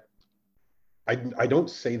it. Okay. I don't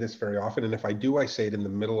say this very often, and if I do, I say it in the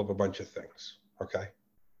middle of a bunch of things. Okay.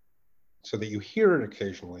 So that you hear it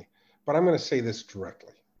occasionally, but I'm going to say this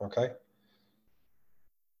directly. Okay.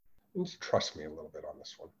 And just trust me a little bit on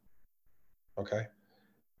this one. Okay.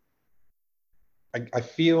 I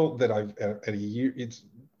feel that I've at a year.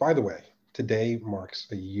 By the way, today marks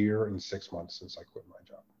a year and 6 months since I quit my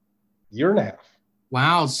job. Year and a half.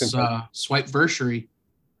 Wow, it's swipe-versary.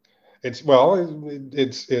 It's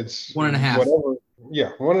 1.5. Whatever.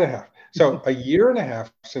 Yeah, 1.5. So a year and a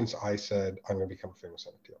half since I said I'm going to become a famous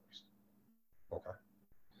NFT artist. Okay.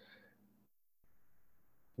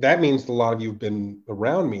 That means a lot of you have been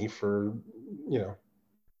around me for,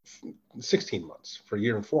 16 months, for a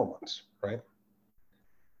year and 4 months, right?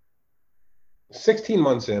 16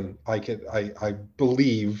 months in, I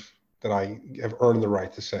believe that I have earned the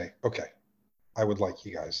right to say, okay, I would like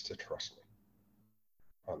you guys to trust me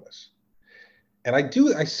on this. And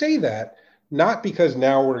I say that not because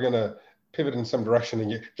now we're going to pivot in some direction and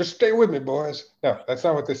you just stay with me, boys. No, that's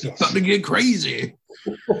not what this is. It's about to get crazy.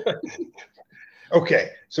 Okay,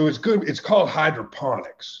 so it's good. It's called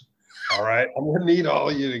hydroponics. All right, I'm going to need all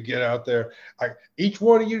of you to get out there. Each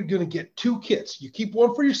one of you are going to get 2 kits. You keep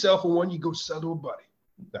one for yourself and one you go sell to a buddy.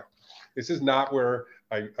 No, this is not where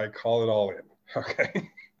I call it all in. Okay.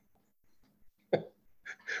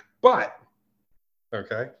 But,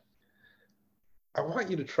 okay, I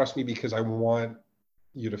want you to trust me because I want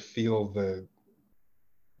you to feel the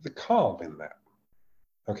calm in that.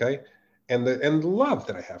 Okay. And the love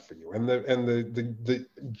that I have for you and the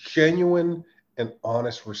genuine and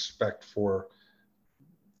honest respect for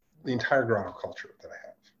the entire Grotto culture that I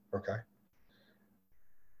have. Okay.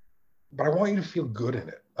 But I want you to feel good in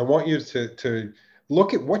it. I want you to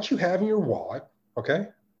look at what you have in your wallet. Okay.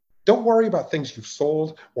 Don't worry about things you've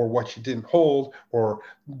sold or what you didn't hold or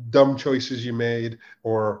dumb choices you made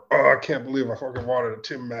or, oh, I can't believe I fucking wanted a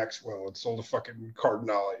Tim Maxwell and sold a fucking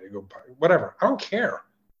Cardinale to go buy whatever. I don't care.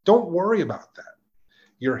 Don't worry about that.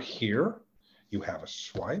 You're here. You have a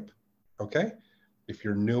swipe. Okay. If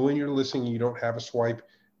you're new and you're listening, you don't have a swipe,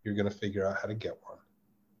 you're going to figure out how to get one.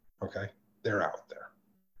 Okay. They're out there.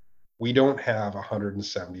 We don't have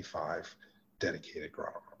 175 dedicated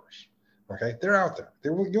Grotto members. Okay, they're out there.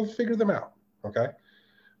 You'll figure them out. Okay,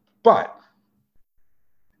 but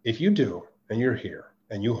if you do, and you're here,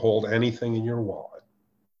 and you hold anything in your wallet,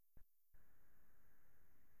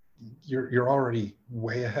 you're already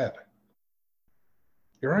way ahead.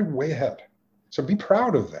 You're already way ahead. So be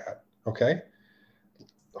proud of that. Okay,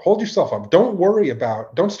 hold yourself up.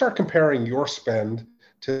 Don't start comparing your spend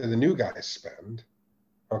to the new guy's spend.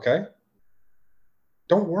 Okay,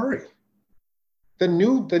 don't worry. The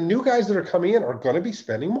new guys that are coming in are going to be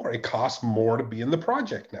spending more. It costs more to be in the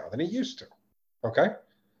project now than it used to. Okay.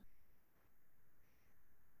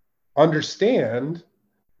 Understand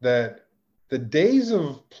that the days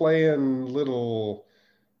of playing little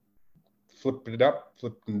flipping it up,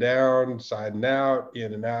 flipping down, siding out,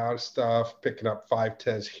 in and out stuff, picking up 5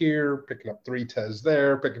 tes here, picking up 3 tes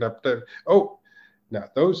there, picking up the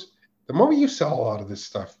moment you sell a lot of this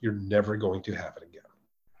stuff, you're never going to have it again.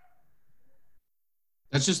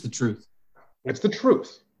 That's just the truth. It's the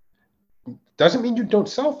truth. Doesn't mean you don't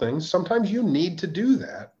sell things. Sometimes you need to do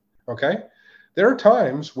that. Okay. There are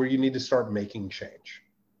times where you need to start making change.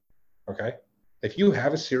 Okay. If you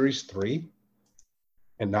have a series 3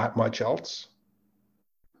 and not much else,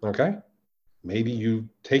 okay, maybe you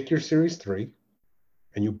take your series 3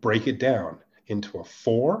 and you break it down into a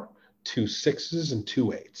 4, 2 6s, and 2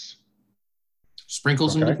 8s. Sprinkle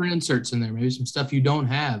some different inserts in there. Maybe some stuff you don't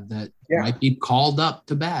have that might be called up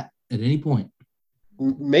to bat at any point.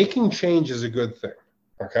 Making change is a good thing.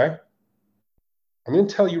 Okay. I'm going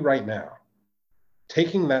to tell you right now,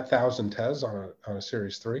 taking that 1,000 tes on a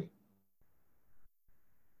series 3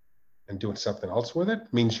 and doing something else with it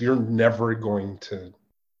means you're never going to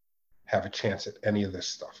have a chance at any of this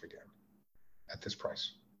stuff again at this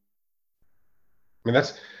price. I mean,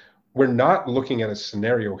 we're not looking at a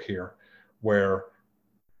scenario here where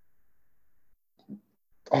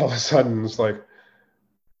all of a sudden it's like,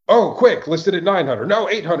 oh, quick, listed at 900, no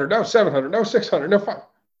 800, no 700, no 600, no 5.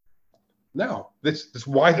 No, this is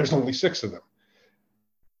why there's only 6 of them.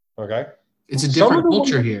 Okay. It's a different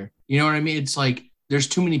culture here. You know what I mean? It's like there's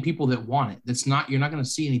too many people that want it. You're not going to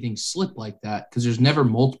see anything slip like that because there's never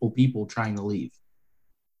multiple people trying to leave.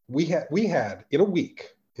 We had in a week,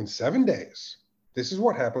 in 7 days, this is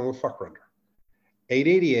what happened with Fuck Render.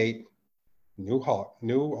 888, new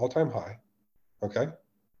all-time high. Okay.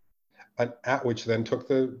 Which then took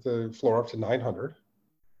the floor up to 900.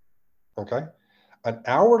 Okay. An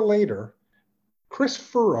hour later, Chris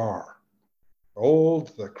Farrar,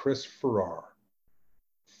 the Chris Farrar,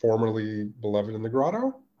 formerly beloved in the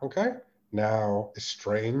Grotto, okay, now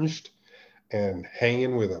estranged and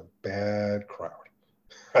hanging with a bad crowd.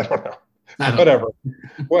 I don't know.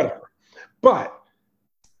 Whatever. But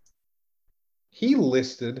he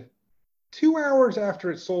listed 2 hours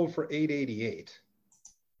after it sold for 888.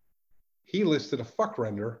 He listed a fuck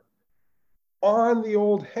render on the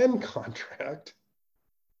old hen contract,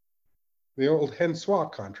 the old hen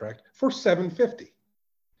swap contract, for 750.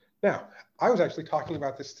 Now, I was actually talking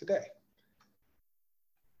about this today.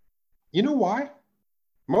 You know why?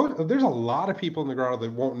 There's a lot of people in the Grotto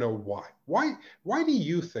that won't know why. Why do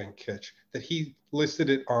you think, Kitch, that he listed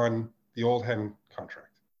it on the old hen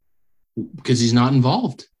contract? Because he's not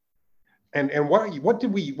involved. And what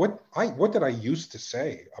did I used to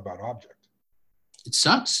say about object? It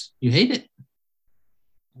sucks. You hate it.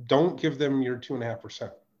 Don't give them your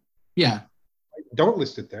 2.5%. Yeah. Don't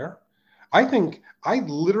list it there. I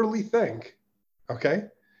literally think, okay,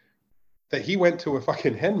 that he went to a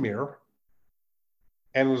fucking hen mirror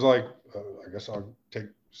and was like, I guess I'll take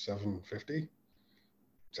 750.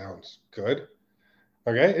 Sounds good.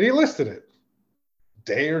 Okay. And he listed it.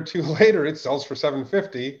 Day or two later, it sells for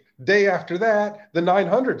 750. Day after that, the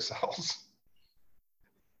 900 sells.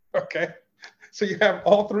 Okay. So you have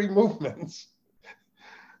all three movements,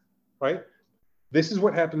 right? This is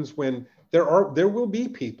what happens when there will be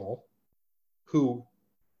people who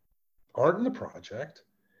aren't in the project,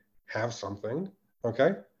 have something,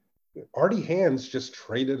 okay? Artie Hands just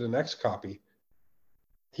traded an X copy.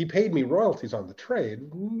 He paid me royalties on the trade.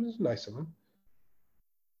 It was nice of him.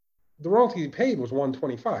 The royalty he paid was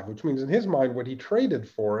 125, which means in his mind, what he traded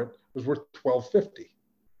for it was worth 1250.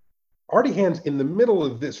 Artie Hands, in the middle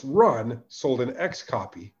of this run, sold an X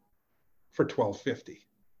copy for 1250,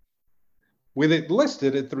 with it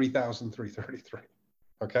listed at 3,333.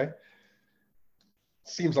 Okay,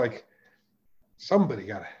 seems like somebody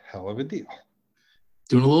got a hell of a deal.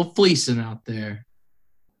 Doing a little fleecing out there.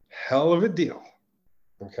 Hell of a deal.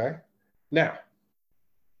 Okay, now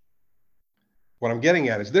what I'm getting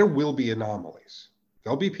at is there will be anomalies.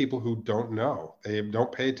 There'll be people who don't know. They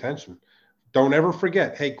don't pay attention. Don't ever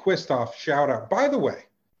forget. Hey, Quistoff, shout out. By the way,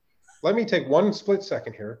 let me take one split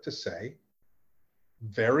second here to say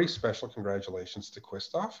very special congratulations to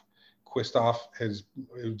Quistoff. Quistoff has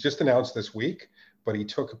just announced this week, but he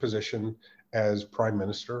took a position as Prime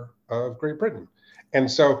Minister of Great Britain.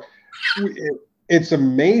 And so it's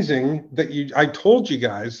amazing that I told you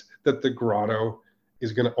guys that the Grotto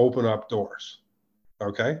is going to open up doors.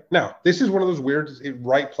 Okay. Now, this is one of those weird,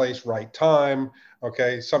 right place, right time.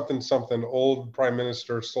 Okay. Something, old prime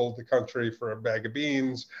minister sold the country for a bag of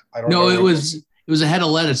beans. I don't know. No, it was a head of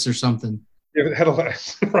lettuce or something. Yeah, head of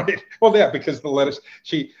lettuce. Right. Well, yeah, because the lettuce,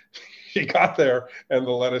 she got there and the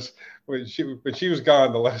lettuce, when she was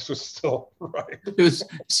gone, the lettuce was still right. It was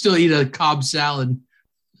still eat a Cobb salad.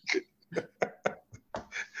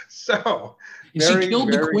 So she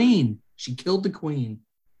killed the queen. She killed the queen.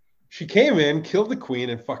 She came in, killed the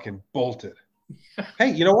queen, and fucking bolted.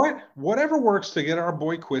 Hey, you know what? Whatever works to get our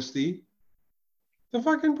boy Quisty the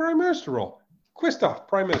fucking prime minister role. Quistoff,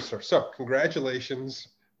 prime minister. So congratulations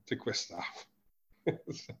to Quistoff.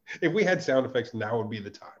 If we had sound effects, now would be the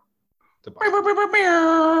time to buy.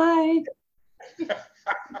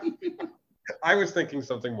 I was thinking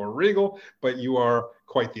something more regal, but you are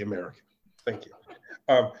quite the American. Thank you.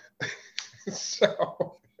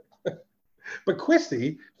 But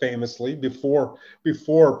Quisty, famously, before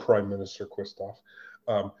Prime Minister Quistoff,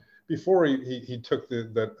 before he took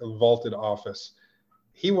that vaulted office,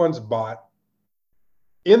 he once bought,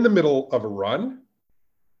 in the middle of a run,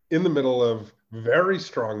 in the middle of very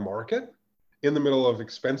strong market, in the middle of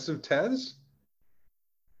expensive TES.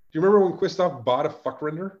 Do you remember when Quistoff bought a fuck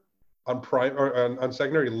render on Prime or on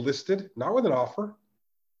secondary listed, not with an offer,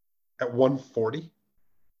 at 140?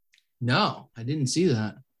 No, I didn't see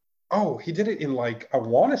that. Oh, he did it in like, I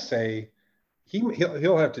want to say,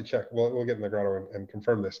 he'll have to check. We'll get in the Grotto and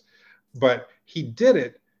confirm this, but he did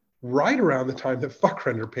it right around the time that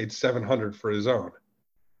Fuckrender paid 700 for his own,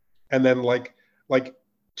 and then like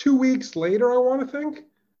 2 weeks later, I want to think,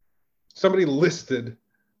 somebody listed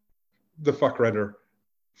the Fuckrender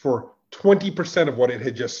for 20% of what it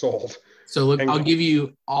had just sold. So look, I'll give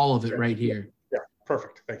you all of it right here. Yeah,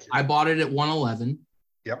 perfect. Thank you. I bought it at 111.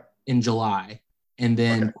 Yep. In July. And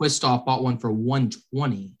then Quistoff bought one for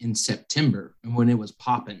 120 in September, and when it was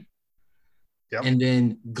popping. Yep. And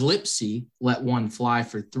then Glipsy let one fly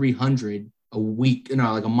for 300 a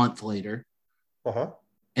month later. Uh-huh.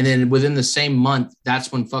 And then within the same month,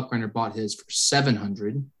 that's when Fuckrunner bought his for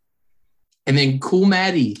 700. And then Cool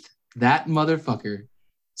Mad ETH, that motherfucker,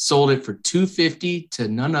 sold it for 250 to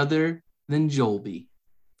none other than Jolby.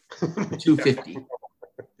 250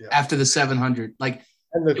 yeah. After the 700. Like,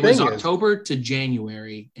 and it was October to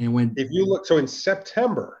January, and it went. If you look, so in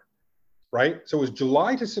September, right? So it was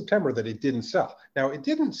July to September that it didn't sell. Now, it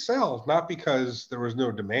didn't sell not because there was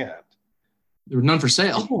no demand. There were none for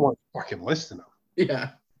sale. People weren't fucking listing them. Yeah.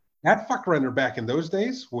 That fuck render back in those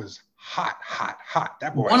days was hot.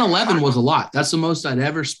 That boy 111 was a lot. That's the most I'd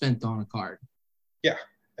ever spent on a card. Yeah,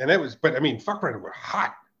 and it was, but I mean, fuck render was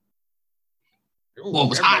hot. Well, it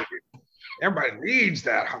was hot. Everybody needs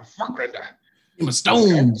that. I'm fucking my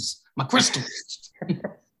stones, my crystals.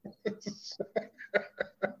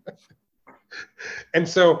 And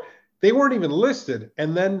so they weren't even listed.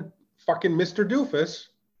 And then fucking Mr. Doofus,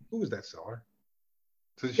 who was that seller?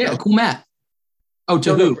 To the show? Yeah, cool Matt. Oh,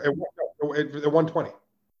 to no, who? At 120.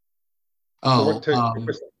 Oh,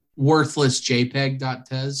 worthless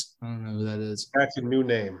JPEG.tez. I don't know who that is. That's a new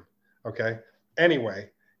name. Okay. Anyway,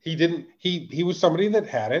 he was somebody that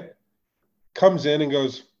had it, comes in and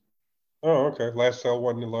goes, oh, okay, last sale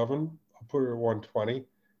 111. I'll put it at 120.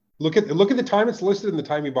 Look at the time it's listed and the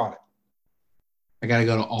time you bought it. I gotta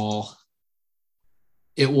go to all.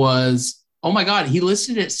 It was, oh my God, he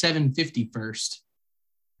listed it at 750 first.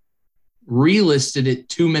 Relisted it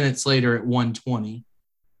 2 minutes later at 120.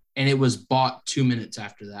 And it was bought 2 minutes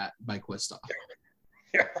after that by Quistoff.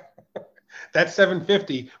 Yeah. That's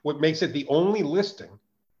 750, what makes it the only listing.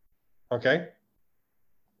 Okay.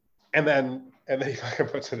 And then he fucking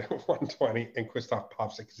puts it at 120 and Quistoff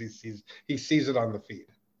pops it because he sees it on the feed.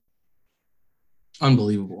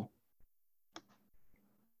 Unbelievable.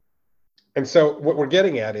 And so what we're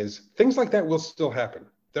getting at is things like that will still happen.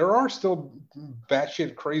 There are still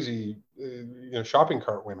batshit crazy shopping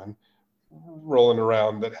cart women rolling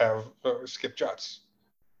around that have skip juts.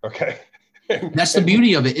 Okay. That's the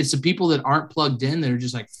beauty of it. It's the people that aren't plugged in that are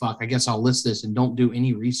just like, fuck, I guess I'll list this and don't do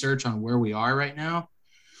any research on where we are right now.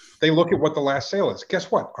 They look at what the last sale is.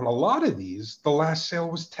 Guess what? On a lot of these, the last sale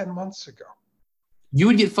was 10 months ago. You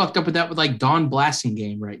would get fucked up with that with like Dawn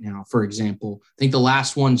Blasingame right now, for example. I think the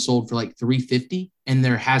last one sold for like $350 and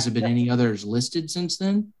there hasn't been any others listed since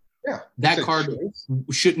then. Yeah. That card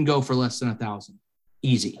shouldn't go for less than $1,000.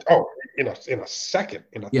 Easy. Oh, in a second,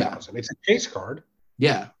 in 1,000. It's a chase card.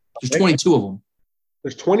 Yeah. There's 22 of them.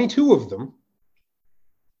 There's 22 of them.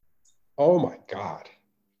 Oh my God.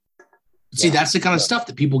 See, that's the kind of stuff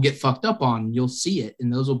that people get fucked up on. You'll see it.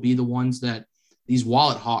 And those will be the ones that these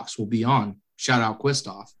wallet hawks will be on. Shout out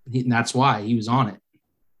Quistoff. And that's why he was on it.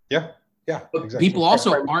 Yeah. Yeah. But exactly. People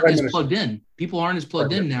also aren't as plugged in. People aren't as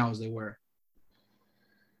plugged in now as they were.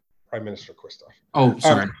 Prime Minister Quistoff. Oh,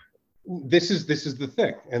 sorry. This is the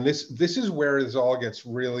thing. And this is where this all gets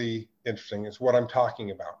really interesting. It's what I'm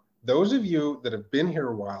talking about. Those of you that have been here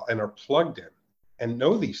a while and are plugged in and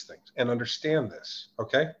know these things and understand this,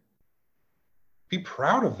 okay? Be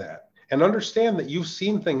proud of that and understand that you've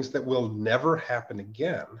seen things that will never happen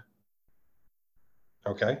again,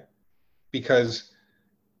 okay? Because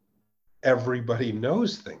everybody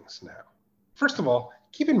knows things now. First of all,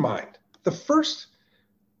 keep in mind, the first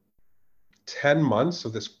 10 months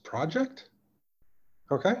of this project,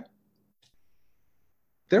 okay?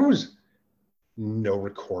 There was no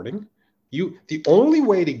recording. The only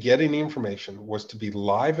way to get any information was to be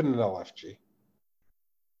live in an LFG.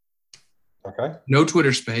 Okay. No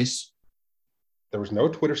Twitter space. There was no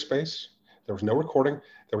Twitter space. There was no recording.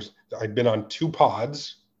 I'd been on 2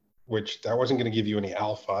 pods, which that wasn't going to give you any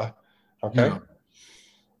alpha. Okay. No.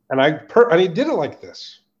 And I did it like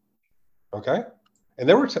this. Okay. And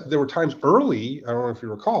there were times early, I don't know if you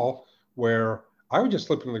recall, where I would just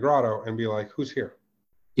slip into the grotto and be like, who's here?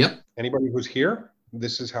 Yep. Anybody who's here,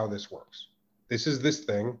 this is how this works. This is this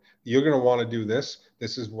thing. You're going to want to do this.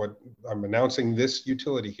 This is what I'm announcing, this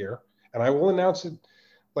utility here. And I will announce it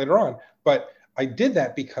later on. But I did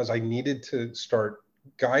that because I needed to start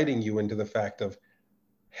guiding you into the fact of,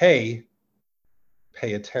 hey,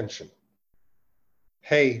 pay attention.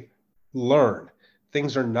 Hey, learn.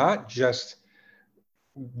 Things are not just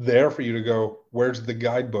there for you to go, where's the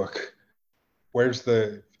guidebook? Where's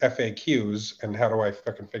the FAQs? And how do I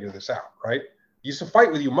fucking figure this out, right? I used to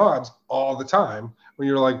fight with you mods all the time when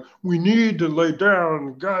you're like, we need to lay down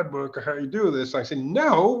a guidebook of how you do this. I said,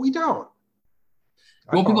 no, we don't.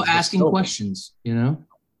 Well, people asking questions, you know?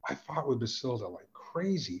 I fought with Basilda like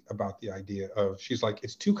crazy about the idea of, she's like,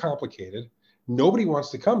 it's too complicated. Nobody wants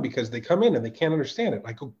to come because they come in and they can't understand it. And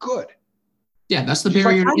I go, good. Yeah, that's the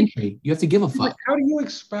barrier to entry. You have to give a fuck. Like, how do you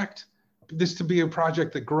expect this to be a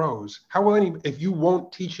project that grows? How will if you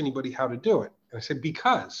won't teach anybody how to do it? And I said,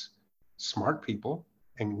 because smart people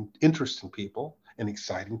and interesting people and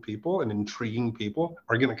exciting people and intriguing people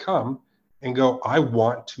are going to come and go, I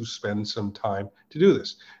want to spend some time to do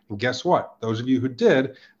this. And guess what? Those of you who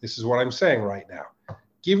did, this is what I'm saying right now.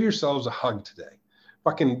 Give yourselves a hug today.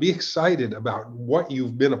 Fucking be excited about what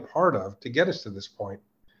you've been a part of to get us to this point,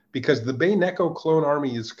 because the Bay Neko clone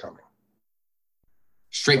army is coming.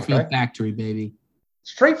 Straight from the factory, baby.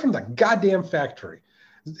 Straight from the goddamn factory.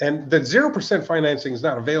 And the 0% financing is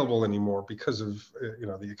not available anymore because of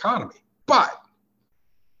the economy. But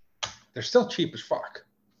they're still cheap as fuck.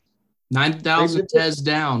 9,000 TES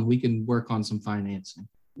down, we can work on some financing.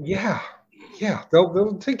 Yeah. Yeah,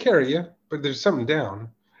 they'll take care of you, but there's something down.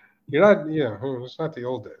 You're not, it's not the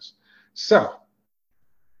old days. So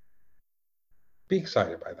be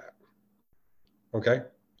excited by that. Okay?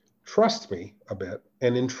 Trust me a bit.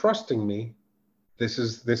 And in trusting me, this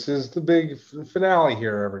is the big finale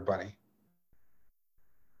here, everybody.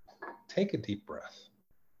 Take a deep breath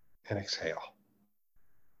and exhale.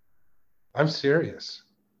 I'm serious.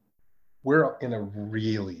 We're in a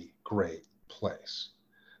really great place.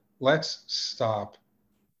 Let's stop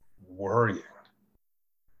worrying.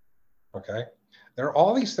 Okay? There are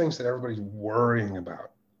all these things that everybody's worrying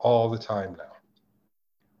about all the time now.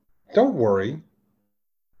 Don't worry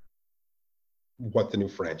what the new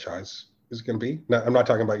franchise is going to be. Now, I'm not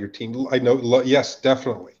talking about your team. I know, yes,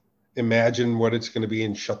 definitely. Imagine what it's going to be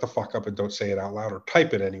and shut the fuck up and don't say it out loud or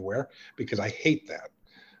type it anywhere because I hate that.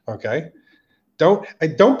 Okay?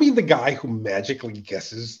 Don't be the guy who magically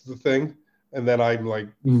guesses the thing and then I'm like,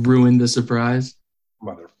 ruin the surprise.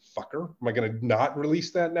 Motherfucker, am I going to not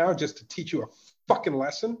release that now just to teach you a fucking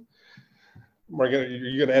lesson?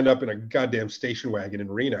 You're gonna end up in a goddamn station wagon in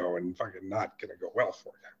Reno and fucking not gonna go well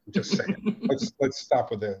for you. I'm just saying. let's stop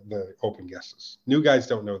with the open guesses. New guys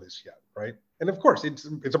don't know this yet, right? And of course, it's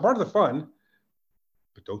a part of the fun,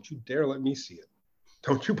 but don't you dare let me see it.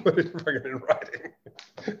 Don't you put it fucking in writing.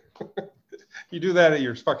 You do that at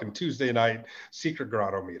your fucking Tuesday night secret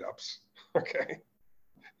grotto meetups, okay?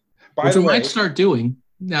 Which we might start doing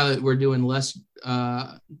now that we're doing less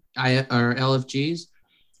LFGs.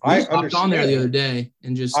 I hopped on there the other day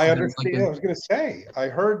and just. I understand. I was going to say, I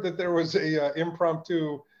heard that there was a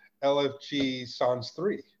impromptu LFG Sans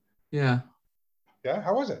 3. Yeah. Yeah.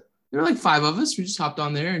 How was it? There were like 5 of us. We just hopped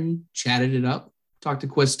on there and chatted it up. Talked to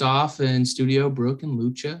Quistoff and Studio, Brooke and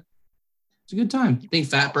Lucha. It's a good time. I think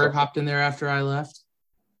Fatberg hopped in there after I left.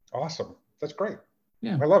 Awesome. That's great.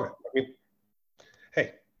 Yeah. I love it. I mean,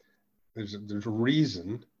 hey, there's a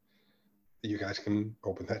reason that you guys can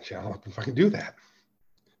open that channel up and fucking do that.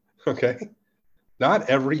 Okay, not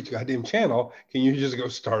every goddamn channel can you just go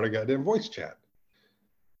start a goddamn voice chat.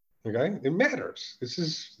 Okay, it matters.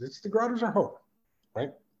 It's the grottos are home,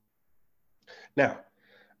 right? Now,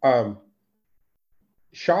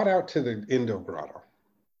 shout out to the Indo Grotto.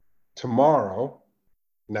 Tomorrow,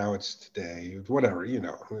 now it's today, whatever,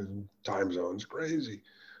 time zone's crazy,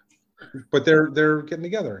 but they're getting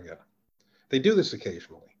together again. They do this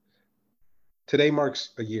occasionally. Today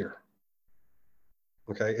marks a year.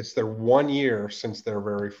 Okay, it's their 1 year since their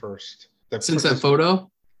very first. Since that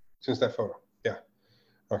photo? Since that photo, yeah.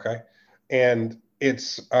 Okay, and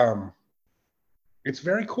it's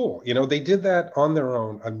very cool. They did that on their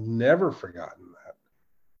own. I've never forgotten that.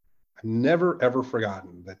 I've never ever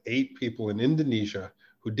forgotten that 8 people in Indonesia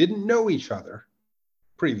who didn't know each other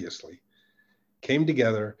previously came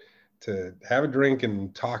together to have a drink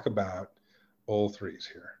and talk about old threes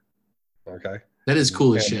here. Okay, that is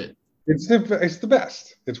cool as shit. It's the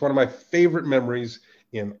best. It's one of my favorite memories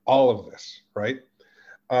in all of this, right?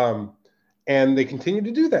 And they continue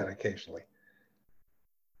to do that occasionally.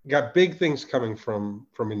 We got big things coming from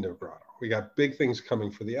Indo Grotto. We got big things coming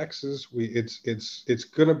for the X's. It's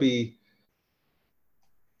gonna be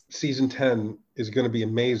season 10 is gonna be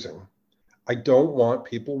amazing. I don't want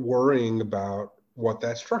people worrying about what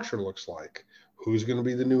that structure looks like. Who's going to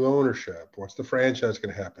be the new ownership? What's the franchise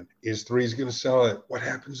going to happen? Is Three's going to sell it? What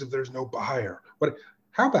happens if there's no buyer?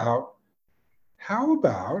 How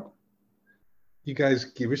about you guys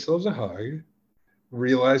give yourselves a hug,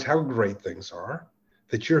 realize how great things are,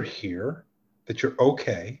 that you're here, that you're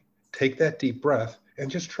okay, take that deep breath, and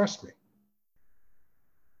just trust me.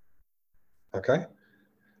 Okay?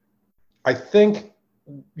 I think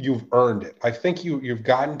you've earned it. I think you've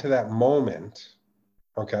gotten to that moment,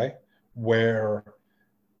 okay, where,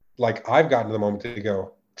 like, I've gotten to the moment to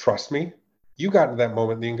go, trust me. You got to that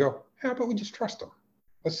moment and you can go, yeah, but we just trust them.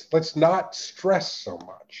 Let's not stress so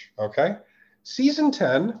much, okay? Season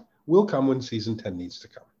 10 will come when season 10 needs to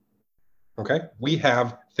come, okay? We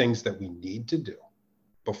have things that we need to do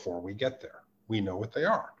before we get there. We know what they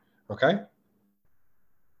are, okay? I'm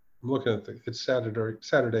looking at it's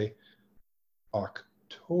Saturday,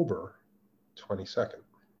 October 22nd.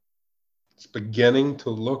 It's beginning to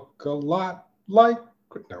look a lot like,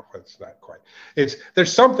 no, it's not quite.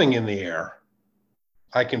 There's something in the air.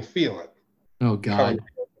 I can feel it. Oh God.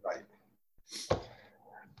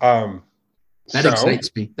 That excites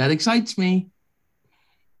me. That excites me.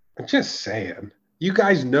 I'm just saying. You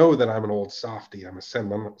guys know that I'm an old softie. I'm a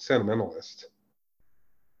sentimentalist.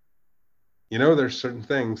 There's certain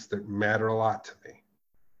things that matter a lot to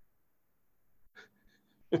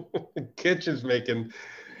me. Kitchen's making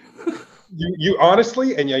you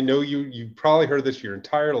honestly, and I know you probably heard this your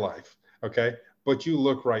entire life. Okay, but you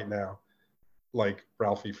look right now like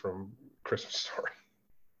Ralphie from Christmas Story.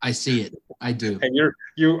 I see it. I do. And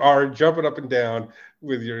you are jumping up and down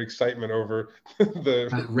with your excitement over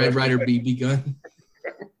the Red Ryder BB gun.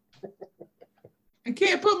 I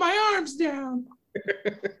can't put my arms down.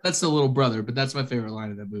 That's the little brother, but that's my favorite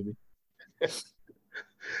line of that movie.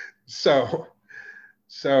 So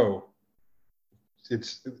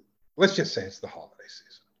it's, let's just say it's the holiday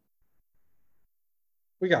season.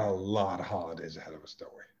 We got a lot of holidays ahead of us,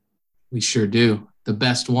 don't we? We sure do. The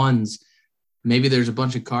best ones. Maybe there's a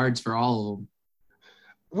bunch of cards for all of them.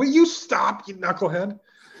 Will you stop, you knucklehead?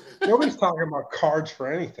 Nobody's talking about cards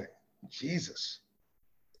for anything. Jesus.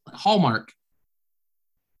 Hallmark.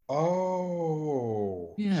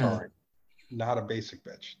 Oh, yeah. Sorry. Not a basic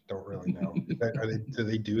bitch. Don't really know. Do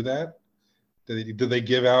they do that? Do they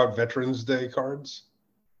give out Veterans Day cards?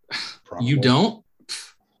 Probably. You don't?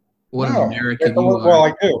 What no. an American you are. Well,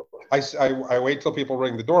 I do. I wait till people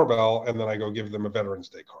ring the doorbell and then I go give them a Veterans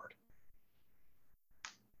Day card.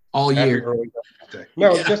 All Happy year. Early Veterans Day.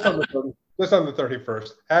 No, yeah. just on the 31st.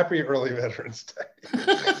 Happy Early Veterans Day.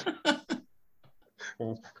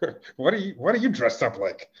 What are you dressed up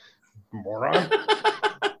like, moron?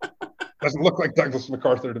 Doesn't look like Douglas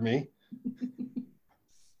MacArthur to me.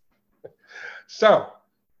 So,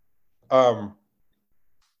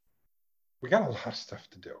 we got a lot of stuff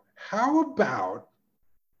to do. How about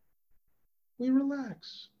we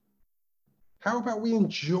relax? How about we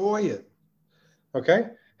enjoy it?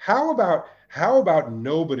 Okay? How about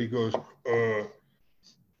nobody goes,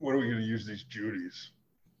 when are we going to use these Judies?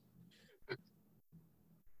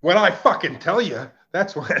 When I fucking tell you,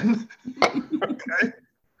 that's when. Okay?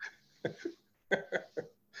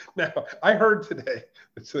 Now, I heard today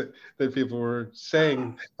that people were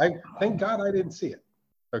saying, thank God I didn't see it.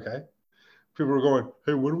 Okay? People were going,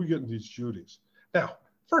 hey, when are we getting these Judies? Now,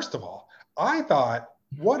 first of all, I thought,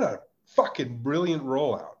 what a fucking brilliant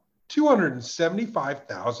rollout.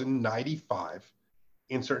 275,095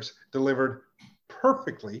 inserts delivered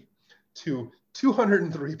perfectly to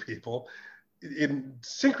 203 people in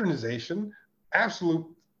synchronization, absolute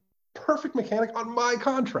perfect mechanic on my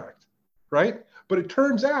contract, right? But it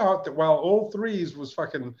turns out that while Old Threes was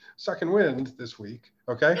fucking sucking wind this week,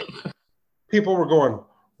 okay, people were going,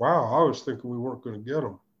 wow, I was thinking we weren't going to get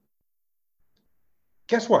them.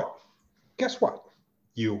 Guess what?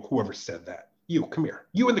 You, whoever said that, you, come here,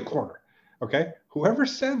 you in the corner, okay? Whoever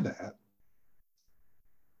said that,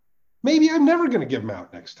 maybe I'm never going to give them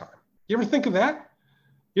out next time. You ever think of that?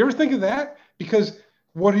 Because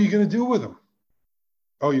what are you going to do with them?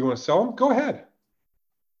 Oh, you want to sell them? Go ahead.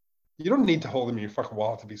 You don't need to hold them in your fucking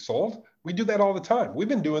wallet to be sold. We do that all the time. We've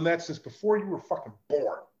been doing that since before you were fucking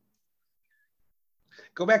born.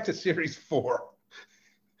 Go back to Series 4.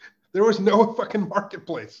 There was no fucking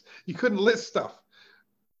marketplace. You couldn't list stuff.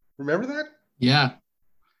 Remember that? Yeah.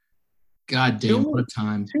 God damn, what a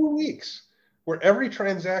time. 2 weeks where every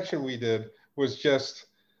transaction we did was just,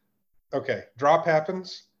 okay, drop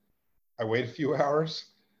happens. I wait a few hours.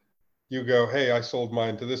 You go, hey, I sold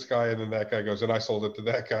mine to this guy. And then that guy goes, and I sold it to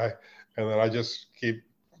that guy. And then I just keep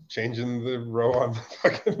changing the row on the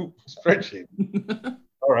fucking spreadsheet.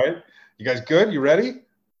 All right. You guys good? You ready?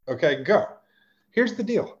 Okay, go. Here's the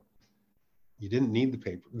deal. You didn't need the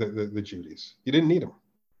paper, the Judies. You didn't need them.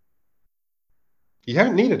 You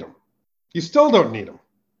haven't needed them. You still don't need them.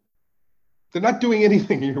 They're not doing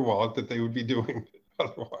anything in your wallet that they would be doing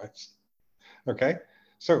otherwise. Okay?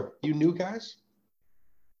 So, you new guys,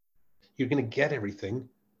 you're going to get everything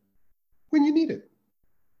when you need it.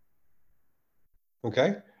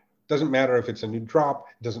 Okay? Doesn't matter if it's a new drop.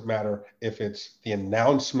 It doesn't matter if it's the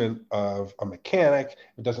announcement of a mechanic.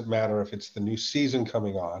 It doesn't matter if it's the new season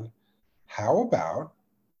coming on. How about,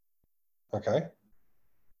 okay,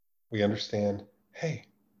 we understand, hey,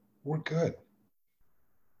 we're good.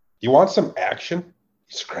 You want some action?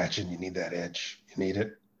 You're scratching, you need that edge. You need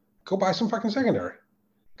it. Go buy some fucking secondary.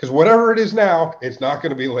 Because whatever it is now, it's not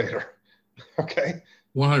going to be later. Okay?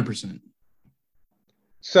 100%.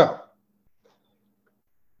 So,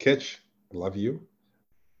 Kitch, I love you.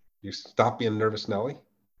 You stop being nervous, Nelly.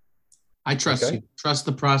 I trust you. Trust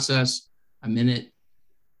the process. I'm in it.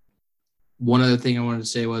 One other thing I wanted to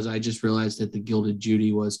say was I just realized that the Gilded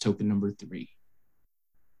Judy was token number 3.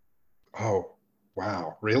 Oh,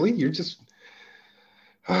 wow. Really? You're just...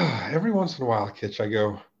 every once in a while, Kitch, I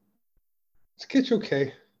go, is Kitch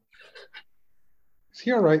okay? Is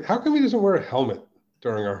he all right? How come he doesn't wear a helmet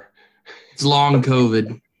during our... It's long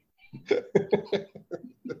COVID.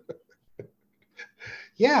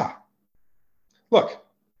 Yeah. Look,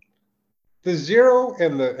 the Zero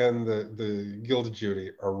and the Gilded Judy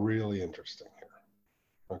are really interesting here.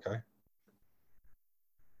 Okay?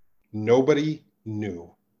 Nobody knew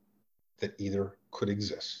that either could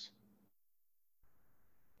exist.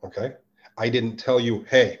 Okay? I didn't tell you,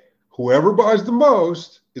 hey, whoever buys the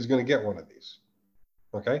most is going to get one of these.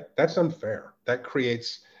 Okay? That's unfair.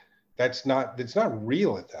 It's not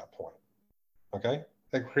real at that point. Okay?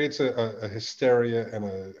 That creates a hysteria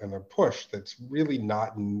and a push that's really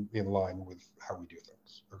not in line with how we do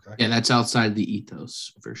things. Okay? Yeah, that's outside the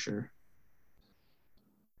ethos for sure.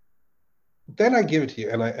 Then I give it to you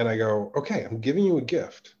and I go, okay, I'm giving you a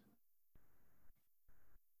gift.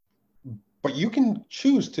 But you can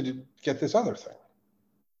choose to get this other thing.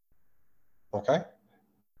 Okay?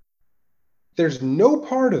 There's no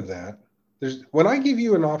part of that. When I give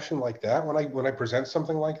you an option like that, when I present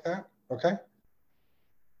something like that, okay?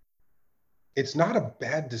 It's not a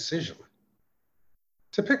bad decision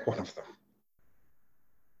to pick one of them.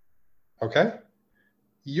 Okay?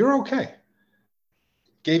 You're okay.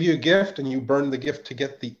 Gave you a gift and you burned the gift to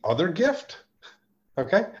get the other gift.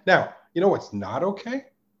 Okay? Now, you know what's not okay?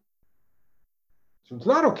 So what's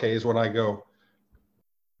not okay is when I go,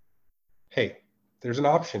 hey, there's an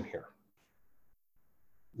option here.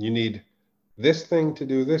 You need this thing to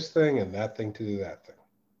do this thing and that thing to do that thing.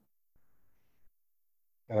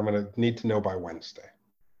 And I'm going to need to know by Wednesday.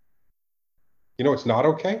 You know what's not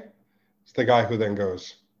okay? It's the guy who then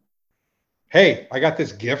goes, hey, I got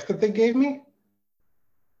this gift that they gave me.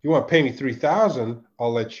 You want to pay me $3,000?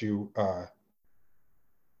 I'll let you,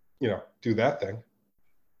 do that thing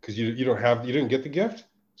because you didn't get the gift.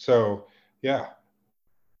 So yeah,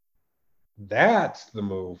 that's the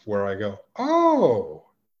move where I go, oh,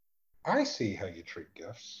 I see how you treat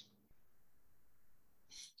gifts,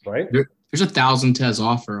 right? There's 1,000 Tez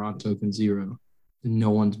offer on token 0. And no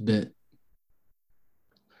one's bit.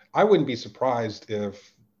 I wouldn't be surprised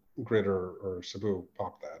if Grit or Sabu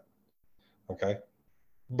popped that. Okay.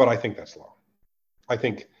 But I think that's low.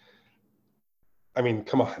 Come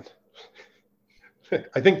on.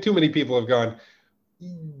 I think too many people have gone,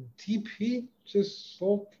 TP just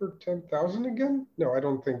sold for 10,000 again? No, I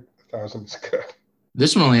don't think 1,000 is good.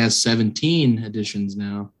 This one only has 17 editions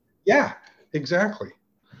now. Yeah, exactly.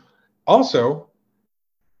 Also,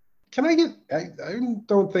 can I get, I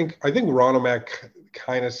think Ronomac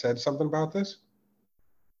kind of said something about this.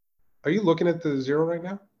 Are you looking at the 0 right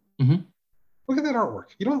now? Mm-hmm. Look at that artwork.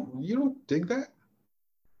 You don't dig that?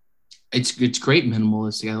 It's great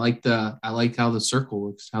minimalistic. I like how the circle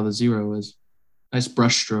looks, how the 0 is. Nice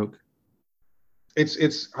brush stroke. I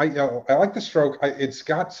like the stroke. It's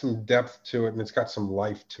got some depth to it and it's got some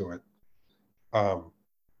life to it.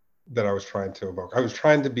 That I was trying to evoke. I was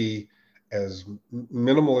trying to be as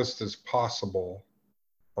minimalist as possible,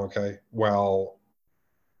 okay, while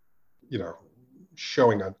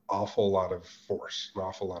showing an awful lot of force, an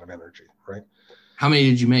awful lot of energy, right? How many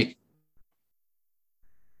did you make?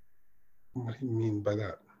 What do you mean by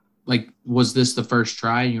that? Like, was this the first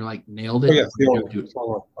try and you're like nailed it? Oh, yes, the only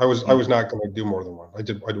one. I was not going to do more than one. I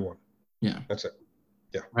do one. Yeah, that's it.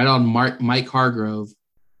 Yeah, right on. Mike Hargrove.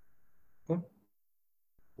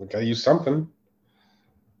 We got to use something.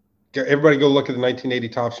 Everybody go look at the 1980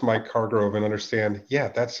 Topps Mike Hargrove and understand, yeah,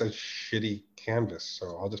 that's a shitty canvas,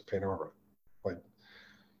 so I'll just paint over it. Like,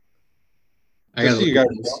 just so you guys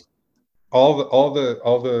know, all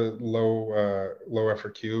the low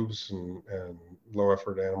effort cubes and low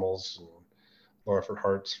effort animals and low effort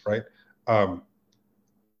hearts, right?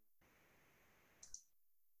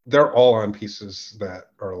 They're all on pieces that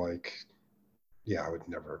are like, yeah, I would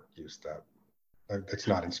never use that. It's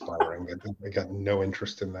not inspiring. I got no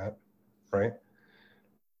interest in that, right?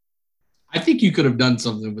 I think you could have done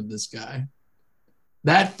something with this guy.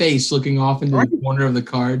 That face looking off into the corner of the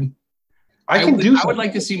card. I would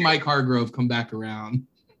like to see Mike Hargrove come back around.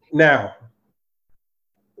 Now,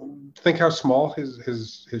 think how small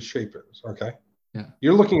his shape is, okay? Yeah.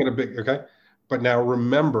 You're looking at a big, okay? But now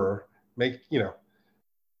remember, make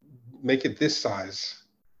it this size,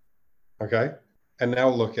 okay? And now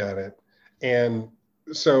look at it. And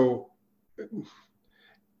so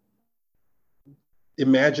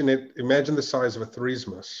imagine the size of a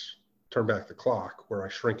Threesmus, turn back the clock, where I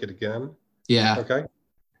shrink it again. Yeah. Okay.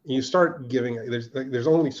 And you start giving, there's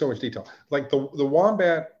only so much detail. Like the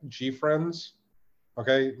Wombat G Friends,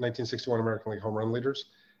 okay, 1961 American League home run leaders,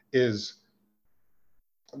 it's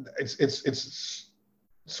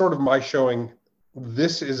sort of my showing,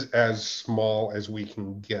 this is as small as we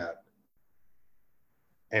can get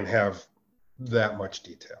and have that much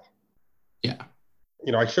detail. Yeah.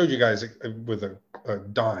 I showed you guys with a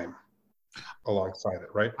dime alongside it,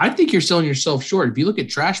 right? I think you're selling yourself short. If you look at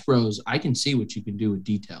Trash Bros, I can see what you can do with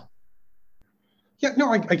detail. Yeah,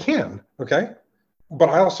 no, I can. Okay. but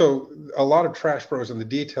I also, a lot of Trash Bros in the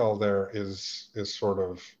detail there is sort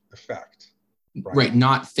of effect, right?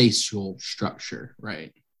 Not facial structure,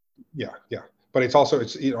 right? Yeah, yeah. But it's also,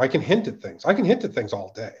 it's, I can hint at things. I can hint at things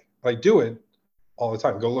all day. I do it all the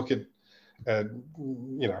time. Go look at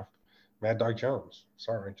Mad Dog Jones.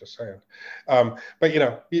 Sorry, just saying. But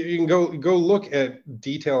you can go look at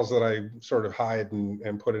details that I sort of hide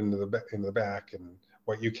and put into the back, and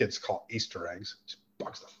what you kids call Easter eggs. It just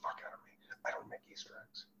bugs the fuck out of me. I don't make Easter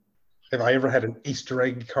eggs. Have I ever had an Easter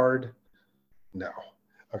egg card? No.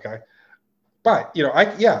 Okay. But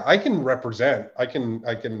I can represent. I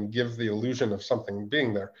can give the illusion of something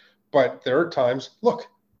being there. But there are times. Look,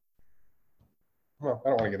 well, I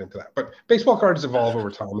don't want to get into that. But baseball cards evolve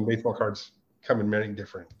over time, and baseball cards come in many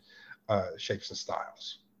different shapes and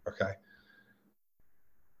styles. Okay.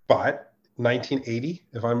 But 1980,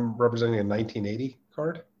 if I'm representing a 1980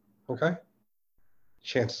 card, okay,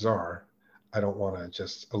 chances are I don't want to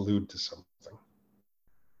just allude to something.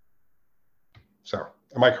 So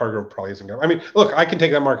Mike Hargrove probably isn't going. I mean, look, I can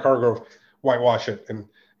take that Mark Hargrove, whitewash it, and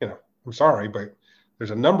I'm sorry, but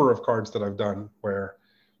there's a number of cards that I've done where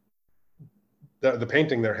the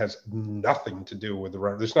painting there has nothing to do with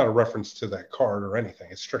there's not a reference to that card or anything.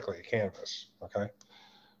 It's strictly a canvas. Okay.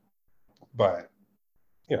 But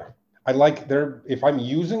I like if I'm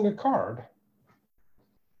using a card,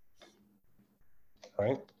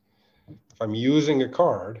 right? If I'm using a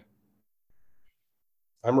card,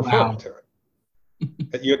 I'm referring to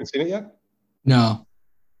it. You haven't seen it yet? No.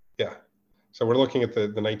 Yeah. So we're looking at the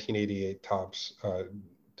 1988 Topps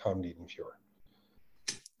Tom Niedenfuhr.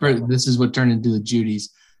 This is what turned into the Judy's.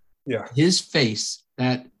 Yeah. His face,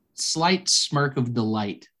 that slight smirk of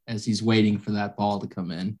delight as he's waiting for that ball to come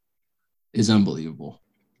in, is unbelievable.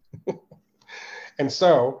 And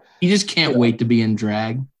so he just can't wait to be in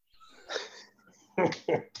drag.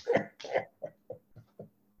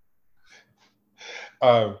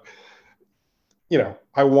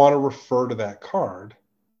 I want to refer to that card,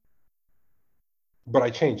 but I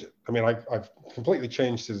change it. I mean, I've completely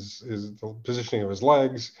changed the positioning of his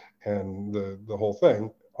legs and the whole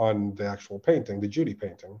thing on the actual painting, the Judy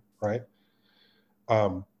painting, right?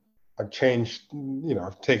 I've changed,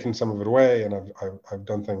 I've taken some of it away, and I've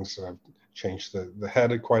done things. I've changed the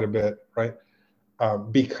head quite a bit, right?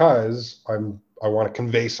 Because I want to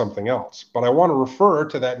convey something else, but I want to refer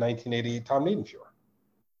to that 1988 Tom Niedenfuhr.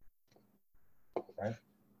 Right.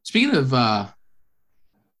 Speaking of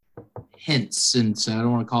hints, since I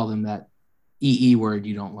don't want to call them that EE word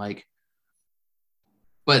you don't like,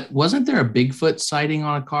 but wasn't there a Bigfoot sighting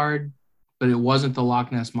on a card? But it wasn't the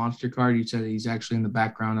Loch Ness Monster card. You said he's actually in the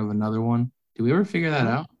background of another one. Did we ever figure that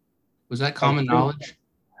out? Was that common knowledge?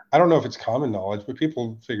 I don't know if it's common knowledge, but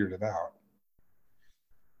people figured it out.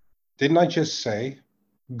 Didn't I just say,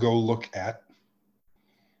 go look at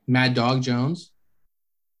Mad Dog Jones?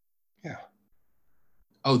 Yeah.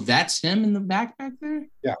 Oh, that's him in the back there?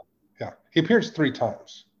 Yeah. Yeah. He appears 3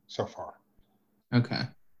 times so far. Okay.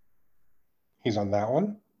 He's on that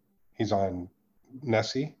one. He's on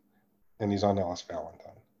Nessie. And he's on Ellis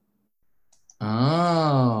Valentine.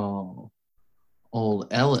 Oh,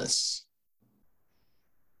 old Ellis.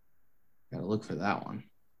 Gotta look for that one.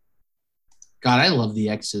 God, I love the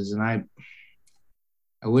X's, and I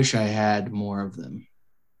wish I had more of them.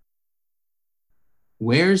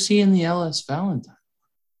 Where is he in the Ellis Valentine?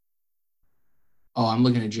 Oh, I'm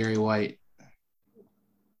looking at Jerry White.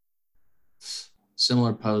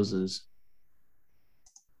 Similar poses.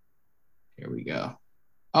 Here we go.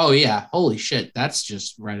 Oh, yeah. Holy shit. That's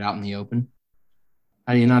just right out in the open.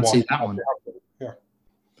 How do you not see that one? Yeah.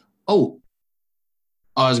 Oh,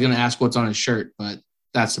 I was going to ask what's on his shirt, but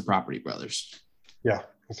that's the Property Brothers. Yeah,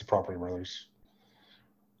 it's the Property Brothers.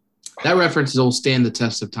 That reference will stand the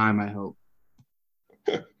test of time, I hope.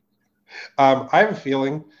 I have a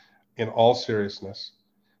feeling, in all seriousness,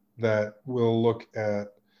 that we'll look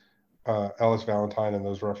at Ellis Valentine and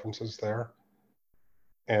those references there,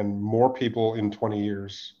 and more people in 20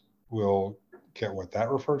 years will get what that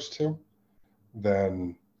refers to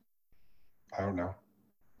than, I don't know,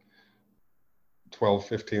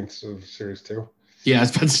 12/15ths of Series 2. Yeah, I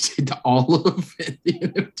was about to say to all of it, the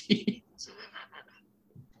NFTs.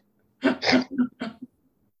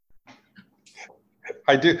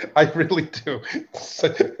 I do. I really do.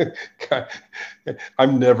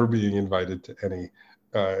 I'm never being invited to any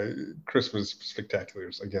Christmas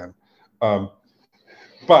spectaculars again.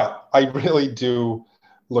 But I really do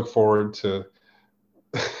look forward to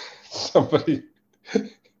somebody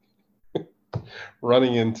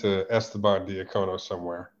running into Esteban Diacono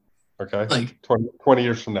somewhere, okay? Like 20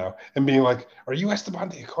 years from now, and being like, "Are you Esteban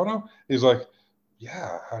Diacono?" He's like,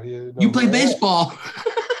 yeah, how do you know You play who I am? baseball.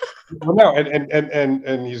 Well, no,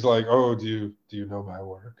 and he's like, oh, do you know my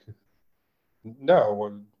work? No,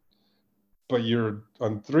 well, but you're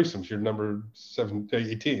on threesomes. You're number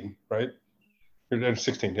 18, right? You're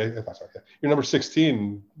 16. Yeah, I thought so. Yeah. You're number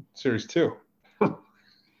 16, series 2.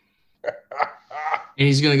 And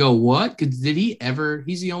he's gonna go, what? Because did he ever?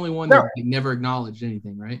 He's the only one that No, never acknowledged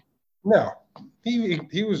anything, right? no.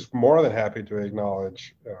 He was more than happy to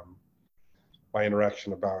acknowledge my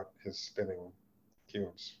interaction about his spinning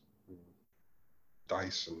cubes, and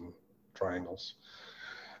dice, and triangles.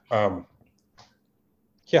 Um,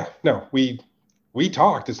 yeah, no, we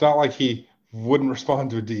talked. It's not like he wouldn't respond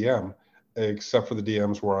to a DM, except for the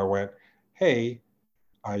DMs where I went, "Hey,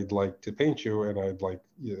 I'd like to paint you, and I'd like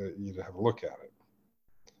you to have a look at it,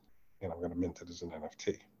 and I'm going to mint it as an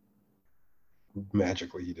NFT."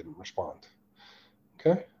 Magically, he didn't respond.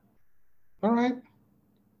 Okay, all right,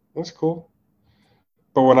 that's cool.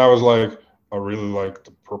 But when I was like, "I really like the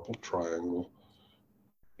purple triangle,"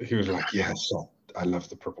 he was like, "Yes, I love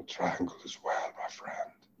the purple triangle as well, my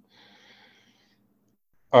friend."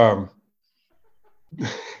 Um,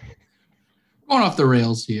 Going off the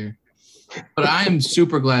rails here, but I am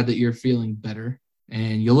super glad that you're feeling better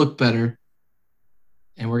and you look better,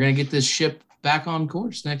 and we're gonna get this ship back on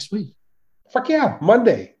course next week. fuck yeah,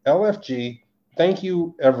 Monday, LFG. Thank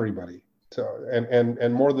you, everybody.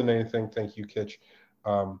 And more than anything, thank you, Kitch.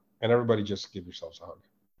 And everybody, just give yourselves a hug.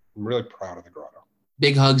 I'm really proud of the Grotto.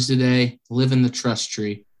 Big hugs today. Live in the trust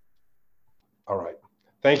tree. All right.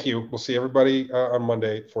 Thank you. We'll see everybody on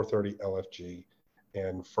Monday, 4:30 LFG.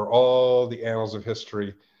 And for all the annals of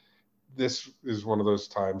history, this is one of those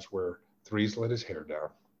times where Threes let his hair down.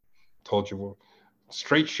 Told you,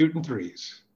 straight shooting threes.